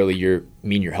necessarily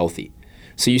mean you're healthy.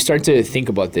 So you start to think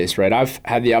about this, right? I've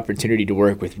had the opportunity to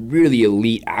work with really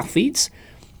elite athletes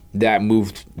that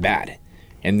moved bad.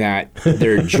 and that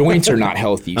their joints are not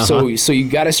healthy. So you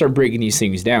got to start breaking these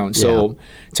things down. So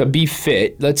to be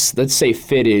fit, let's say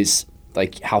fit is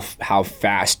like how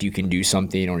fast you can do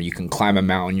something, or you can climb a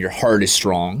mountain. Your heart is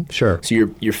strong. Sure. So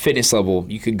your fitness level,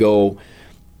 you could go,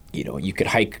 you could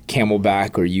hike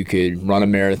Camelback, or you could run a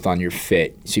marathon. You're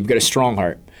fit. So you've got a strong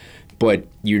heart, but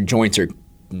your joints are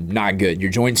not good.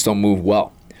 Your joints don't move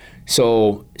well.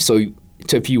 So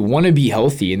if you want to be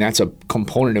healthy, and that's a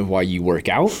component of why you work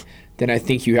out, then I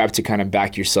think you have to kind of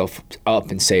back yourself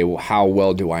up and say, well, how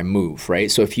well do I move, right?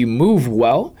 So if you move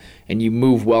well, and you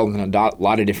move well in a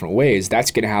lot of different ways,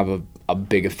 that's going to have a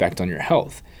big effect on your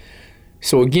health.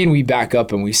 So again, we back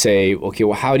up and we say, okay,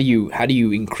 well, how do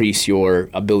you increase your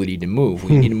ability to move?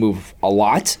 Well, you need to move a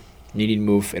lot. You need to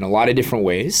move in a lot of different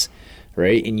ways,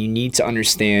 right? And you need to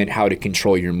understand how to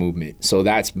control your movement. So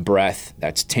that's breath,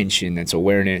 that's tension, that's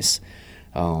awareness.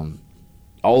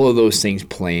 All of those things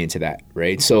play into that,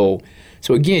 right? So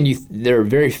again, there are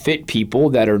very fit people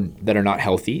that are not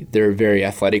healthy. There are very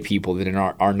athletic people that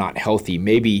are not healthy.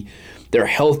 Maybe they're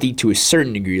healthy to a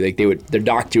certain degree. Like their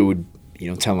doctor would,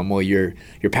 tell them, well, you're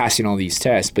passing all these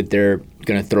tests, but they're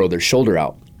going to throw their shoulder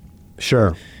out.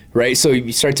 Sure. Right. So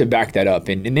you start to back that up,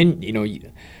 and then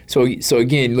so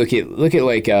again, look at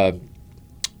like a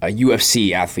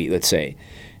UFC athlete. Let's say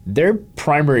their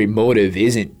primary motive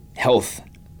isn't health,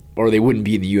 or they wouldn't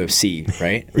be in the UFC,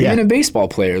 right? Or even a baseball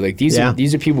player. Like these are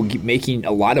people making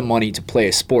a lot of money to play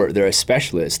a sport. They're a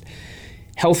specialist.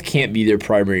 Health can't be their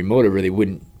primary motive, or they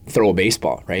wouldn't throw a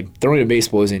baseball, right? Throwing a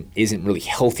baseball isn't really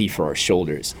healthy for our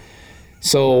shoulders.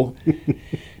 So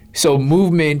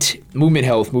movement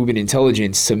health, movement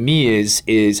intelligence to me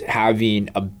is having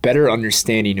a better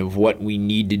understanding of what we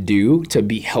need to do to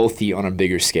be healthy on a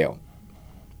bigger scale,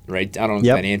 right? I don't know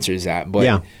if that answers that,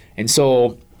 but and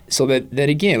so that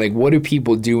again, like, what do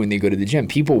people do when they go to the gym?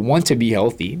 People want to be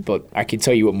healthy, but I can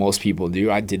tell you what most people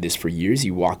do. I did this for years.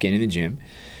 You walk into the gym,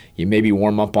 you maybe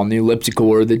warm up on the elliptical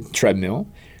or the treadmill,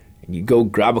 and you go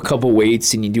grab a couple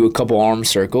weights and you do a couple arm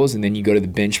circles, and then you go to the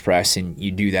bench press and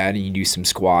you do that, and you do some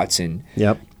squats, and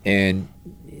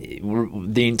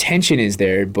the intention is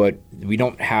there, but we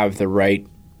don't have the right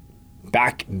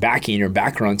backing or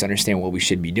background to understand what we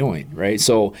should be doing, right?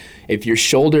 So if your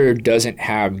shoulder doesn't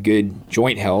have good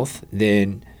joint health,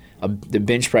 then the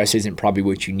bench press isn't probably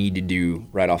what you need to do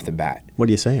right off the bat. What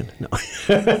are you saying? No.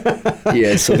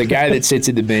 Yeah, so the guy that sits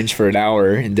at the bench for an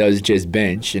hour and does just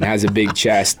bench and has a big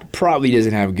chest probably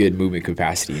doesn't have good movement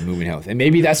capacity and movement health. And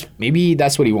maybe that's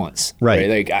what he wants, right?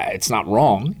 Like, it's not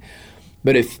wrong,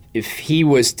 but if I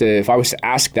was to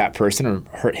ask that person,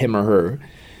 or him or her,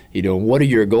 what are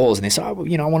your goals? And they say, I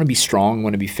want to be strong, I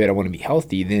want to be fit, I want to be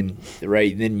healthy. Then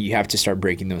you have to start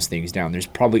breaking those things down. There's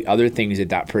probably other things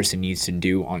that person needs to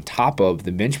do on top of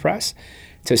the bench press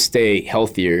to stay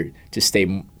healthier, to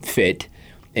stay fit,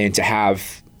 and to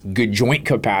have good joint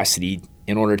capacity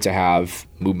in order to have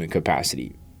movement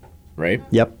capacity, right?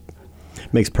 Yep.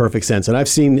 Makes perfect sense. And I've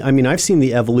seen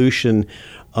the evolution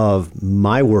of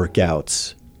my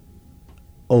workouts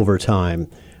over time,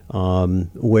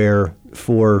 where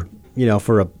for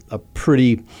a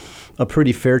pretty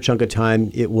fair chunk of time,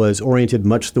 it was oriented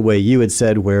much the way you had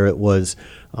said, where it was,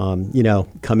 come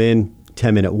in,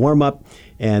 10-minute warm up,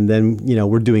 and then,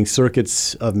 we're doing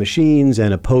circuits of machines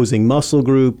and opposing muscle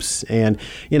groups, and,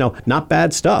 not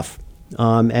bad stuff,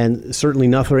 and certainly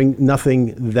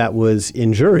nothing that was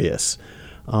injurious.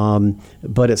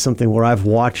 But it's something where I've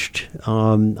watched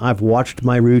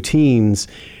my routines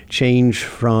change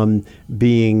from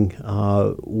being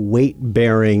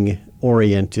weight-bearing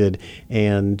oriented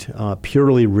and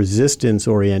purely resistance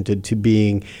oriented to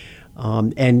being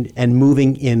and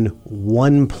moving in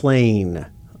one plane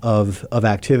of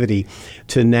activity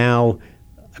to now.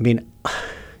 I mean,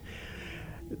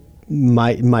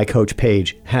 my coach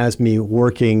Paige has me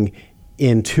working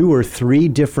in 2 or 3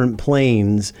 different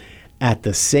planes at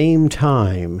the same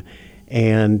time.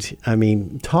 And I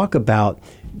mean, talk about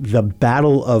the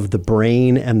battle of the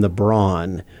brain and the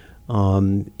brawn.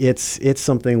 It's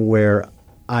something where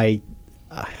I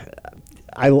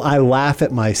laugh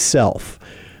at myself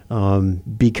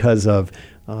because of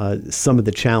some of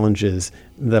the challenges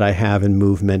that I have in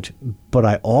movement, but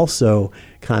I also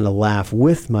kind of laugh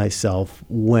with myself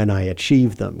when I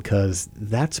achieve them, because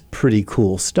that's pretty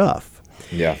cool stuff.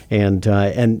 Yeah. And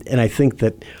I think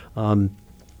that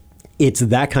it's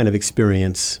that kind of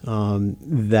experience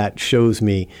that shows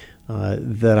me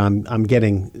that I'm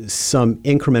getting some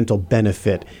incremental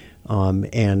benefit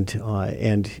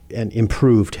and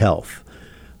improved health.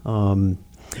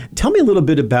 Tell me a little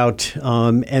bit about,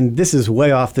 and this is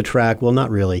way off the track. Well, not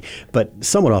really, but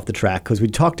somewhat off the track, because we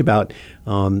talked about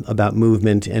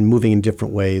movement and moving in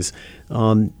different ways.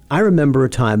 I remember a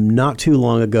time not too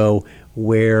long ago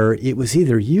where it was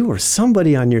either you or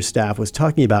somebody on your staff was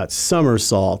talking about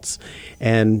somersaults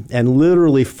and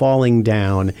literally falling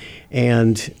down.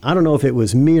 And I don't know if it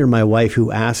was me or my wife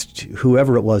who asked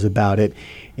whoever it was about it.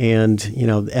 And,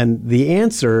 and the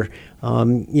answer,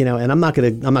 and I'm not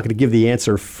going to give the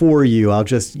answer for you. I'll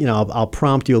just, I'll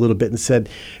prompt you a little bit and said,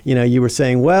 you were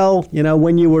saying, well,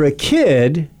 when you were a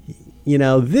kid,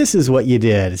 this is what you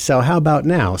did. So how about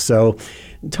now? So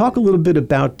talk a little bit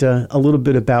about the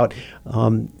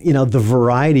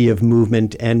variety of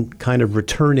movement and kind of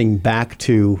returning back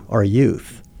to our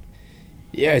youth.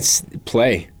 Yeah, it's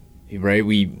play, right?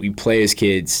 We play as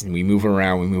kids and we move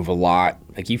around. We move a lot.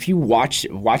 Like if you watch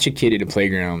a kid at a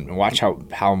playground and watch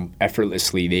how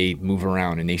effortlessly they move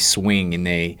around and they swing and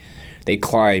they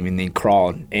climb and they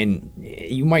crawl, and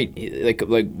you might like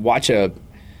watch a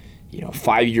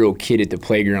 5-year-old kid at the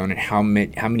playground and how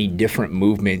many different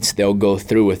movements they'll go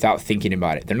through without thinking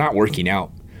about it. They're not working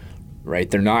out, right?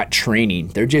 They're not training.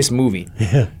 They're just moving,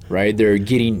 right? They're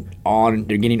getting on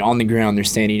the ground. They're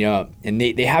standing up, and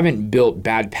they haven't built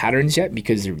bad patterns yet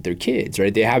because they're kids,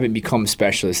 right? They haven't become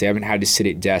specialists. They haven't had to sit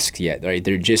at desks yet, right?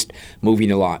 They're just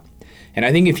moving a lot. And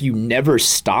I think if you never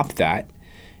stop that,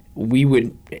 we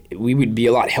would be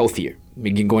a lot healthier.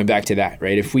 Again, going back to that,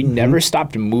 right? If we never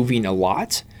stopped moving a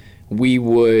lot, we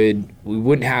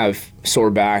wouldn't have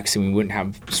sore backs and we wouldn't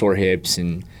have sore hips.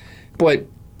 But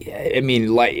I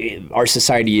mean, like our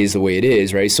society is the way it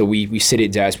is, right? So we sit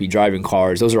at desks, we drive in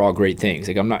cars. Those are all great things.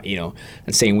 Like I'm not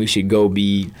saying we should go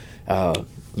be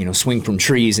swing from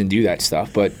trees and do that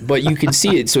stuff. But you can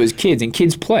see it. So as kids, and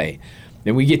kids play,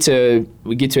 then we get to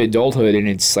adulthood and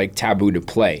it's like taboo to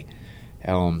play.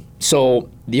 So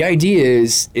the idea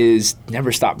is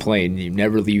never stop playing. You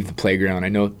never leave the playground. I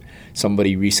know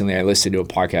somebody recently, I listened to a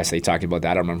podcast, they talked about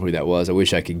that. I don't remember who that was. I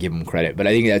wish I could give them credit. But I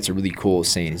think that's a really cool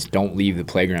saying is don't leave the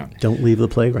playground. Don't leave the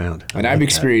playground. And I've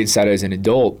experienced that as an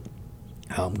adult,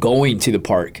 going to the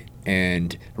park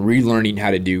and relearning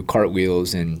how to do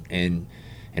cartwheels and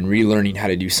relearning how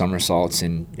to do somersaults.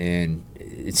 And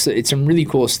it's some really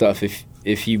cool stuff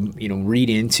if you read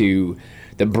into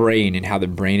the brain and how the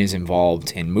brain is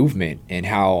involved in movement and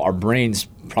how our brains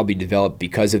probably develop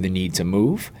because of the need to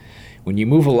move. When you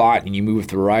move a lot and you move with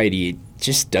variety, it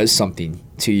just does something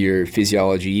to your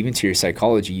physiology, even to your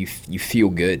psychology. You feel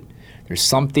good. There's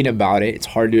something about it. It's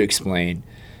hard to explain.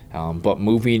 But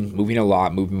moving a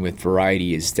lot, moving with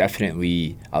variety is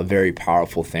definitely a very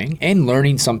powerful thing. And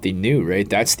learning something new, right?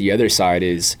 That's the other side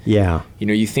is,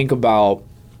 you think about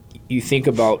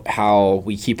how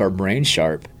we keep our brain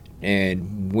sharp.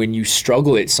 And when you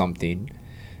struggle at something,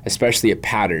 especially a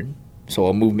pattern, so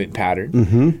a movement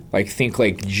pattern,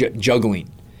 think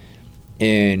juggling.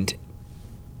 And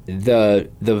the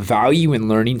value in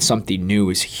learning something new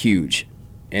is huge.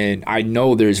 And I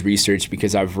know there's research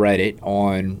because I've read it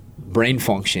on brain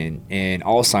function and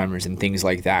Alzheimer's and things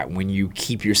like that. When you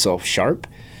keep yourself sharp,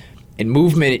 and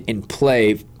movement and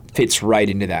play fits right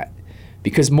into that.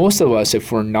 Because most of us,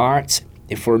 if we're not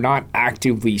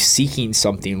actively seeking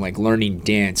something like learning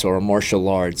dance or martial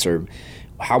arts, or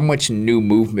how much new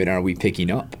movement are we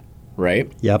picking up,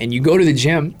 right? Yep. And you go to the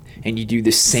gym and you do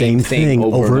the same thing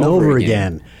over and over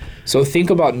again. So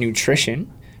think about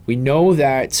nutrition. We know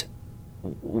that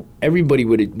everybody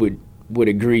would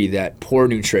agree that poor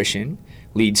nutrition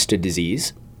leads to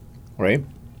disease, right?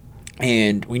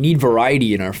 And we need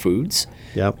variety in our foods.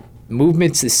 Yep.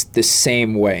 Movement's the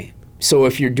same way. So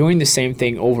if you're doing the same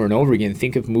thing over and over again,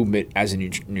 think of movement as a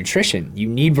nutrition. You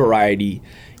need variety.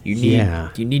 You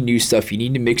need new stuff. You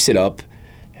need to mix it up.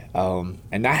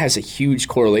 And that has a huge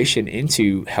correlation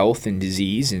into health and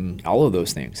disease and all of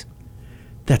those things.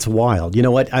 That's wild. You know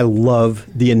what? I love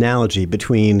the analogy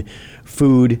between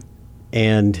food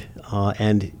and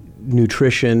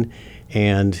nutrition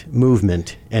and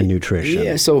movement and nutrition.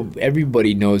 Yeah, so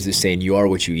everybody knows the saying, you are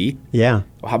what you eat. Yeah.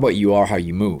 Well, how about you are how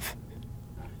you move?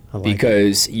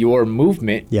 Because your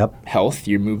movement health,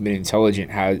 your movement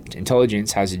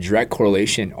intelligence has a direct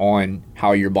correlation on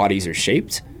how your bodies are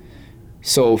shaped.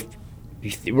 So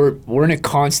we're in a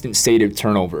constant state of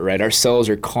turnover, right? Our cells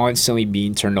are constantly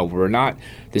being turned over. We're not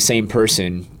the same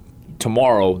person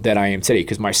tomorrow that I am today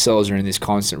because my cells are in this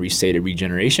constant state of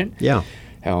regeneration. Yeah.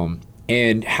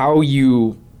 And how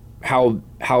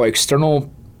external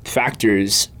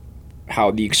factors,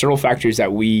 how the external factors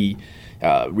that we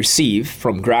receive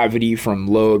from gravity, from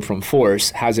load, from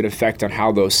force has an effect on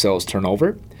how those cells turn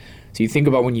over. So you think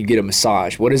about when you get a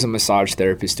massage, what is a massage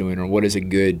therapist doing, or what is a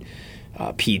good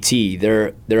PT,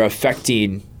 they're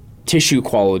affecting tissue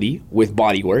quality with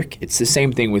body work. It's the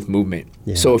same thing with movement.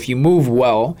 Yeah. So if you move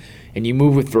well and you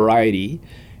move with variety,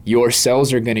 your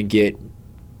cells are going to get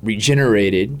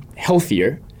regenerated,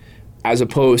 healthier, as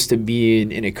opposed to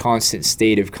being in a constant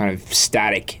state of kind of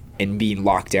static and being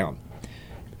locked down.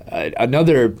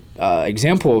 Another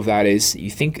example of that is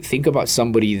you think about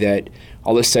somebody that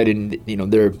all of a sudden,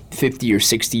 they're 50 or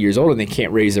 60 years old and they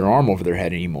can't raise their arm over their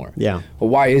head anymore. Yeah. Well,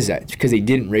 why is that? It's because they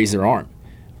didn't raise their arm,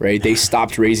 right? They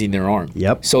stopped raising their arm.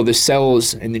 Yep. So the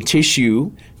cells and the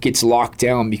tissue gets locked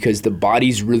down because the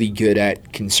body's really good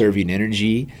at conserving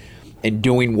energy and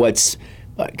doing what's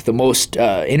like the most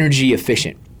energy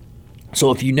efficient. So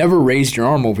if you never raised your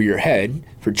arm over your head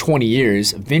for 20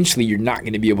 years, eventually you're not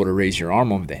going to be able to raise your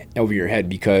arm over your head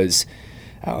because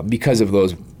of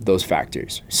those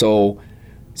factors. So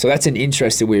that's an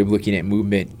interesting way of looking at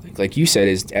movement, like you said,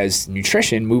 as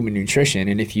nutrition, movement nutrition.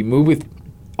 And if you move with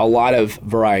a lot of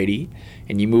variety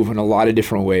and you move in a lot of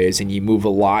different ways and you move a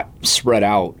lot spread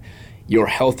out, your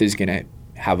health is going to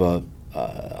have a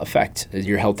effect.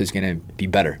 Your health is going to be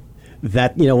better.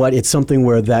 That, it's something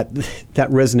where that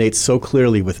resonates so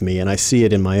clearly with me, and I see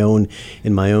it in my own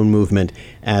movement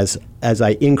as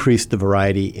I increase the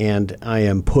variety and I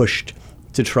am pushed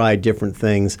to try different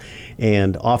things.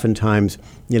 And oftentimes,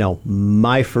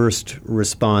 my first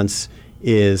response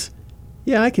is,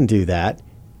 yeah, I can do that.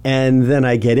 And then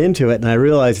I get into it and I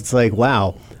realize it's like,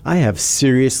 wow, I have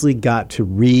seriously got to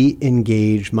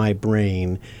re-engage my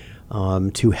brain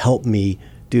to help me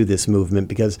do this movement,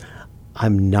 because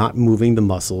I'm not moving the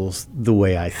muscles the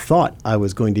way I thought I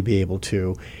was going to be able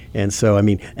to. And so,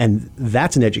 and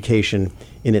that's an education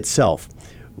in itself.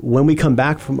 When we come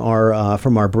back from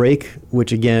our break,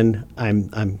 which again, I'm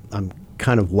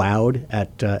kind of wowed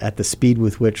at the speed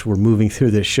with which we're moving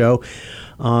through this show.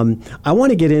 I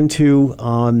want to get into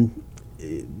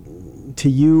to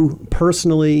you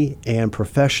personally and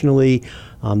professionally,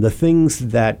 the things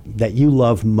that you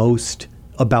love most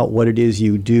about what it is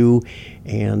you do,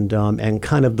 and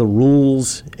kind of the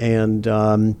rules and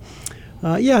the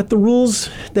rules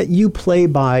that you play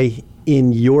by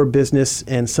in your business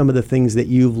and some of the things that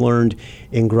you've learned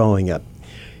in growing up.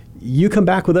 You come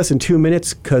back with us in 2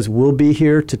 minutes, because we'll be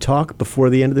here to talk before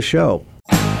the end of the show.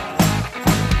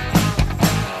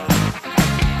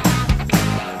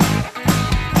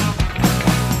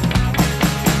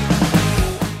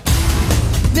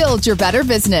 Build your better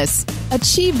business.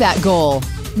 Achieve that goal.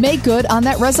 Make good on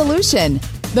that resolution.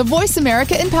 The Voice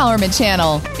America Empowerment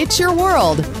Channel. It's your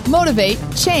world. Motivate,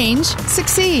 change,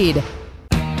 succeed.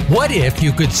 What if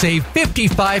you could save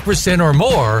 55% or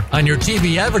more on your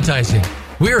TV advertising?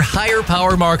 We're Higher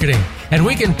Power Marketing, and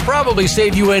we can probably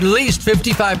save you at least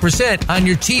 55% on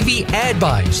your TV ad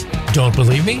buys. Don't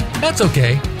believe me? That's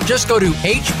okay. Just go to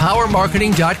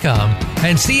hpowermarketing.com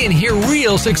and see and hear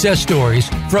real success stories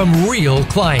from real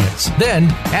clients.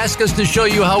 Then ask us to show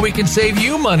you how we can save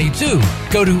you money too.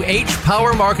 Go to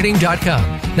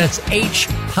hpowermarketing.com. That's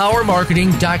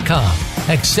hpowermarketing.com.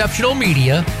 Exceptional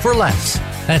media for less.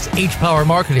 That's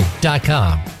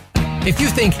hpowermarketing.com. If you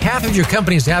think half of your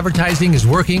company's advertising is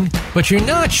working, but you're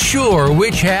not sure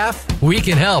which half, we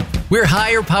can help. We're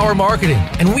Higher Power Marketing,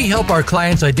 and we help our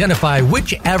clients identify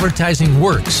which advertising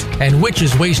works and which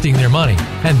is wasting their money.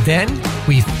 And then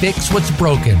we fix what's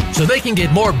broken so they can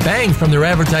get more bang from their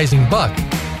advertising buck.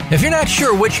 If you're not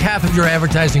sure which half of your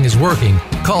advertising is working,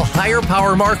 call Higher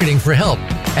Power Marketing for help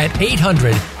at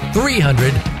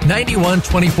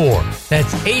 800-300-9124.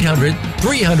 That's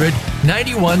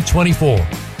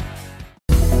 800-300-9124.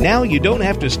 Now you don't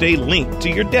have to stay linked to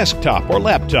your desktop or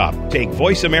laptop. Take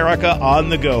Voice America on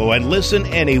the go and listen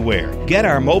anywhere. Get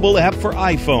our mobile app for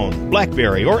iPhone,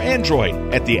 BlackBerry, or Android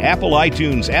at the Apple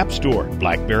iTunes App Store,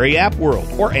 BlackBerry App World,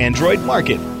 or Android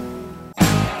Market.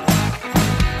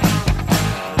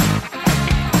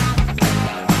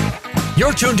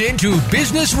 You're tuned in to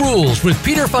Business Rules with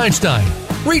Peter Feinstein.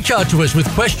 Reach out to us with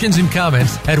questions and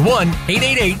comments at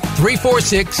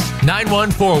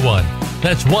 1-888-346-9141.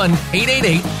 That's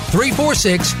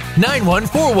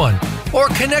 1-888-346-9141. Or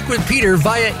connect with Peter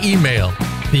via email.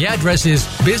 The address is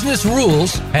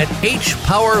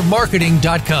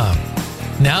businessrules@hpowermarketing.com.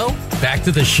 Now, back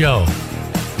to the show.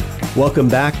 Welcome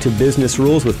back to Business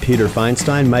Rules with Peter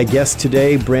Feinstein. My guest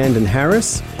today, Brandon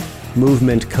Harris,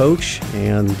 movement coach,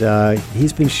 and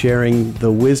he's been sharing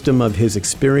the wisdom of his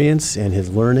experience and his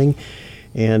learning,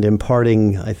 and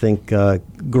imparting, I think,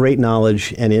 great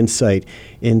knowledge and insight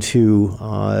into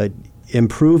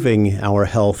improving our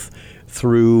health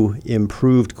through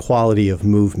improved quality of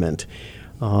movement.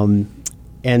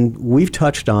 And we've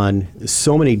touched on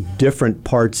so many different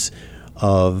parts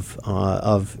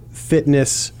of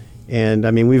fitness. And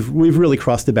I mean, we've really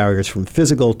crossed the barriers from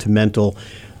physical to mental.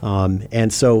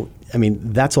 And so, I mean,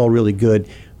 that's all really good.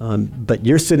 But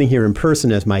you're sitting here in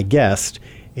person as my guest.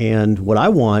 And what I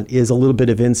want is a little bit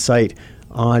of insight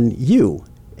on you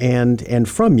and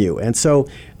from you. And so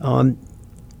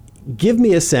give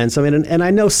me a sense. I mean, and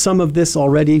I know some of this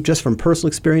already just from personal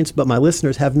experience, but my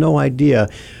listeners have no idea,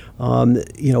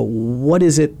 what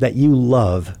is it that you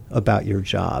love about your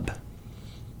job?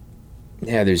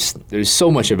 Yeah, there's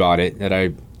so much about it that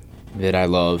I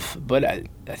love, but I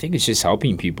think it's just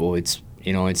helping people. It's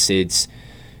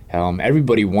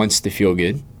everybody wants to feel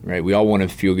good, right? We all want to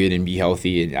feel good and be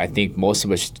healthy, and I think most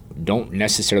of us don't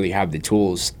necessarily have the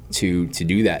tools to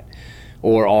do that,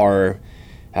 or are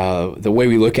the way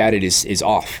we look at it is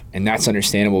off, and that's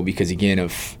understandable because again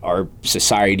of our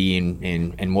society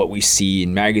and what we see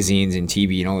in magazines and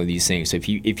TV and all of these things. So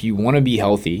if you want to be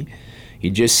healthy,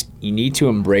 you need to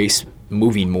embrace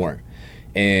moving more,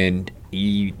 and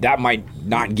that might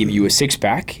not give you a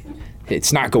six-pack.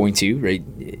 It's not going to, right?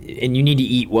 And you need to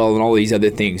eat well and all these other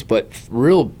things. But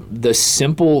the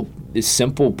simple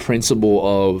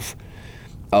principle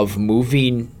of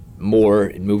moving more,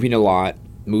 and moving a lot,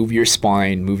 move your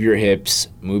spine, move your hips,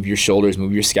 move your shoulders,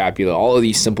 move your scapula, all of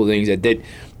these simple things that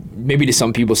maybe to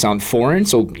some people sound foreign.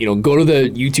 So, go to the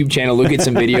YouTube channel, look at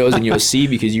some videos, and you'll see,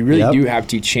 because you really do have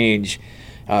to change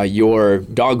your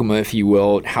dogma, if you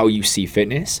will, how you see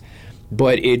fitness.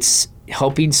 But it's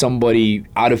helping somebody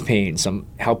out of pain,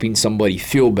 helping somebody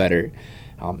feel better,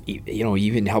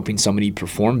 even helping somebody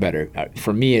perform better.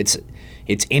 For me, it's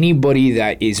anybody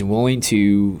that is willing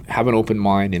to have an open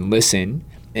mind and listen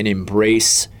and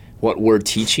embrace what we're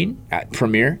teaching at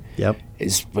Premier.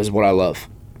 is what I love.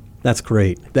 That's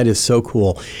great. That is so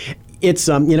cool. It's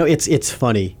it's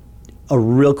funny. A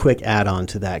real quick add-on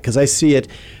to that, because I see it.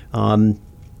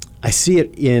 I see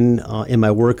it in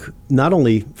my work, not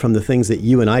only from the things that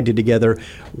you and I did together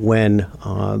when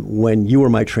you were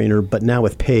my trainer, but now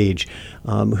with Paige,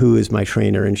 who is my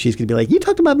trainer, and she's going to be like, "You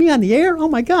talked about me on the air? Oh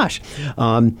my gosh!"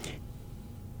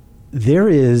 There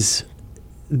is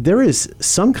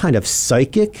some kind of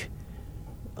psychic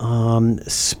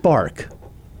spark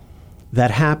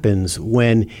that happens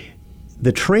when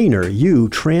the trainer, you,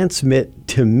 transmit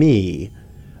to me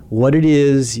what it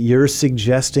is you're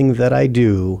suggesting that I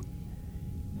do,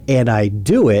 and I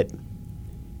do it.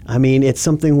 I mean, it's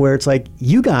something where it's like,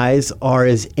 you guys are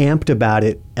as amped about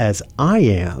it as I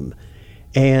am.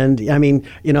 And I mean,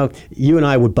 you and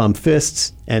I would bump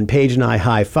fists, and Paige and I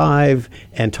high five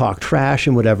and talk trash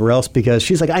and whatever else, because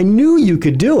she's like, I knew you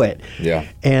could do it. Yeah.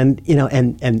 And,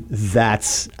 and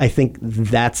I think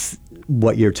that's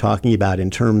what you're talking about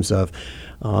in terms of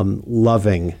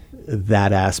loving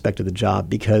that aspect of the job,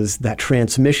 because that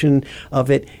transmission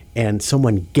of it and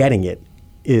someone getting it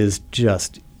is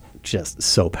just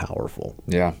so powerful.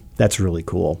 Yeah. That's really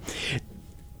cool.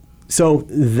 So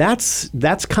that's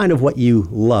kind of what you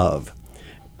love.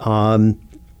 And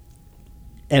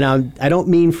I don't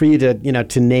mean for you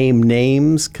to name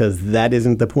names, because that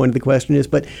isn't the point of the question is,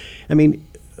 but I mean,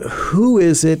 who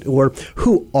is it, or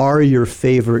who are your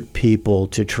favorite people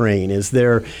to train? Is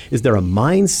there a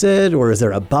mindset, or is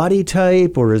there a body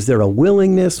type, or is there a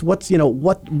willingness? What's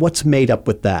made up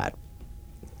with that?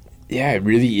 Yeah, it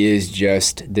really is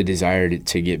just the desire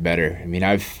to get better. I mean,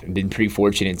 I've been pretty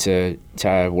fortunate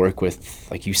to work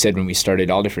with, like you said, when we started,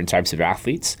 all different types of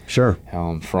athletes. Sure.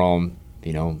 From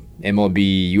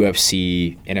MLB,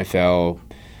 UFC, NFL,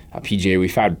 PGA.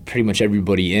 We've had pretty much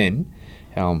everybody in,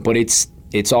 but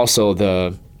it's also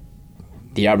the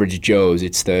average Joes.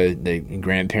 It's the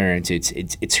grandparents.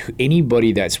 It's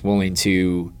anybody that's willing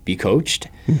to be coached,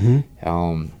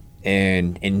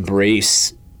 and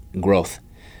embrace growth.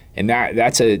 And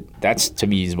that's to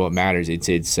me is what matters.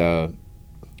 It's again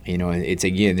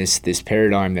this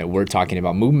paradigm that we're talking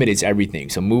about. Movement is everything.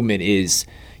 So movement is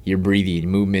your breathing.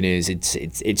 Movement is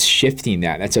it's shifting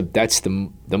that. That's the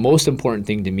most important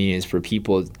thing to me, is for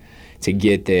people to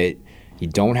get that you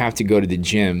don't have to go to the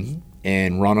gym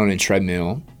and run on a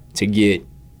treadmill to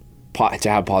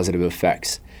have positive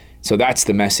effects. So that's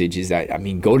the message, is that, I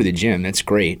mean, go to the gym, that's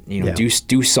great. Do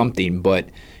something, but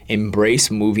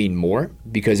embrace moving more,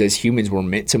 because as humans we're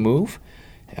meant to move,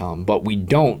 but we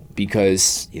don't,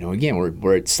 because again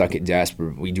we're stuck at desk,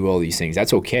 we do all these things.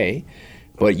 That's okay,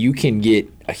 but you can get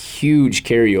a huge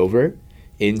carryover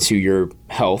into your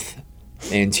health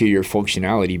and to your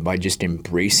functionality by just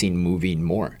embracing moving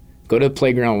more. Go to the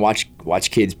playground,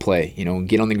 watch kids play.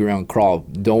 Get on the ground, crawl.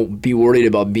 Don't be worried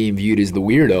about being viewed as the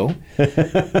weirdo.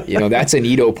 That's an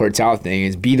Ido Portal thing,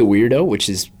 is be the weirdo, which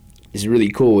is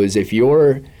really cool. Is if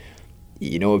you're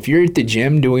if you're at the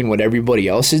gym doing what everybody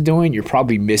else is doing, you're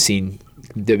probably missing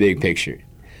the big picture.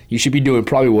 You should be doing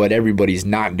probably what everybody's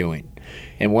not doing.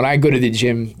 And when I go to the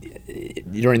gym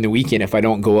during the weekend, if I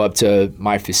don't go up to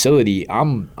my facility,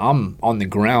 I'm on the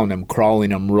ground, I'm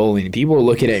crawling, I'm rolling. And people are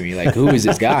looking at me like, who is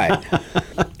this guy?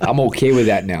 I'm okay with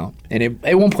that now. And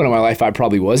at one point in my life, I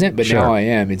probably wasn't, but now I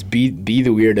am. It's be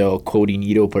the weirdo, quoting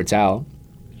Ido Portal.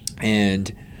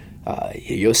 And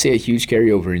you'll see a huge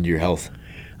carryover into your health.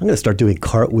 I'm going to start doing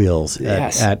cartwheels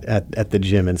at the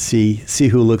gym and see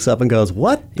who looks up and goes,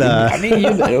 what the? I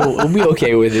mean, we'll be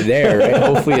okay with it there, right?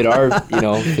 Hopefully at our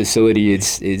facility,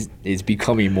 it's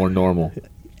becoming more normal.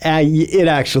 It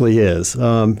actually is.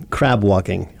 Crab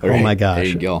walking. Right. Oh, my gosh. There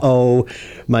you go. Oh,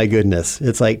 my goodness.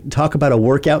 It's like, talk about a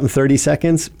workout in 30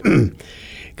 seconds.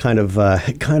 kind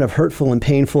of hurtful and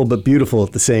painful, but beautiful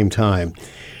at the same time.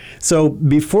 So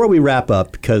before we wrap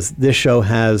up, because this show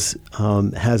has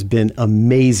been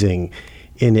amazing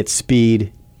in its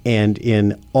speed and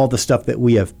in all the stuff that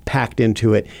we have packed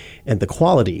into it and the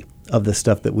quality of the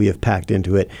stuff that we have packed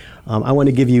into it, I want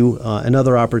to give you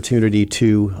another opportunity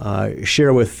to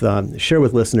share with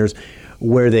listeners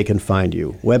where they can find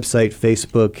you. Website,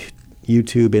 Facebook,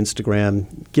 YouTube, Instagram.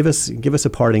 Give us a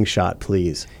parting shot,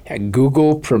 please. Yeah,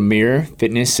 Google Premier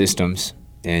Fitness Systems,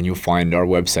 and you'll find our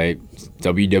website,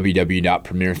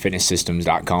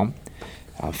 www.premierfitnesssystems.com.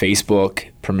 Facebook,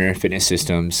 Premier Fitness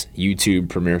Systems. YouTube,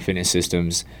 Premier Fitness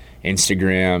Systems.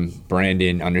 Instagram,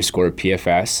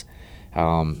 Brandon_PFS.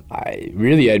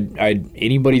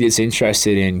 Anybody that's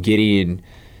interested in getting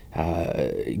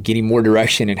more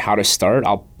direction in how to start,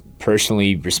 I'll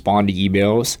personally respond to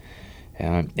emails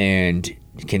and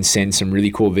can send some really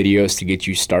cool videos to get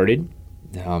you started.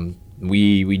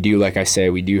 We do, like I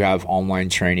said, we do have online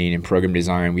training and program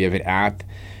design. We have an app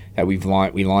that we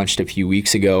launched a few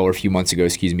months ago,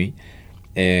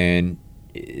 and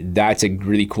that's a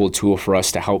really cool tool for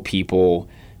us to help people,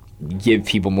 give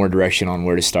people more direction on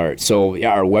where to start. So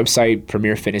yeah, our website,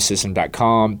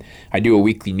 premierfitnesssystem.com. I do a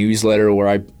weekly newsletter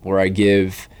where I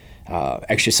give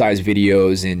exercise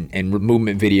videos and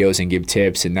movement videos and give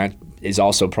tips, and that is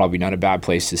also probably not a bad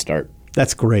place to start.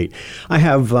 That's great. I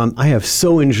have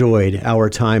so enjoyed our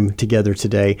time together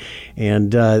today,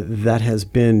 and that has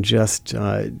been just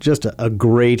a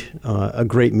great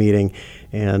meeting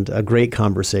and a great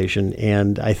conversation.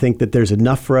 And I think that there's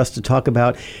enough for us to talk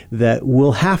about that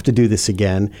we'll have to do this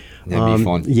again. That'd be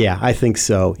fun. Yeah, I think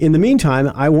so. In the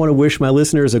meantime, I want to wish my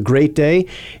listeners a great day,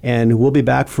 and we'll be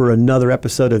back for another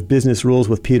episode of Business Rules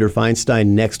with Peter Feinstein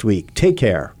next week. Take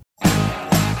care.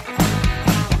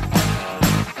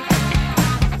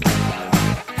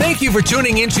 Thank you for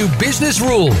tuning into Business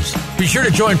Rules. Be sure to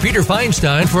join Peter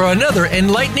Feinstein for another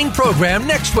enlightening program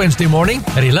next Wednesday morning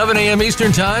at 11 a.m.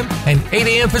 Eastern Time and 8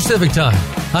 a.m. Pacific Time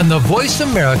on the Voice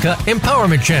America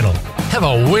Empowerment Channel. Have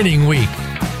a winning week.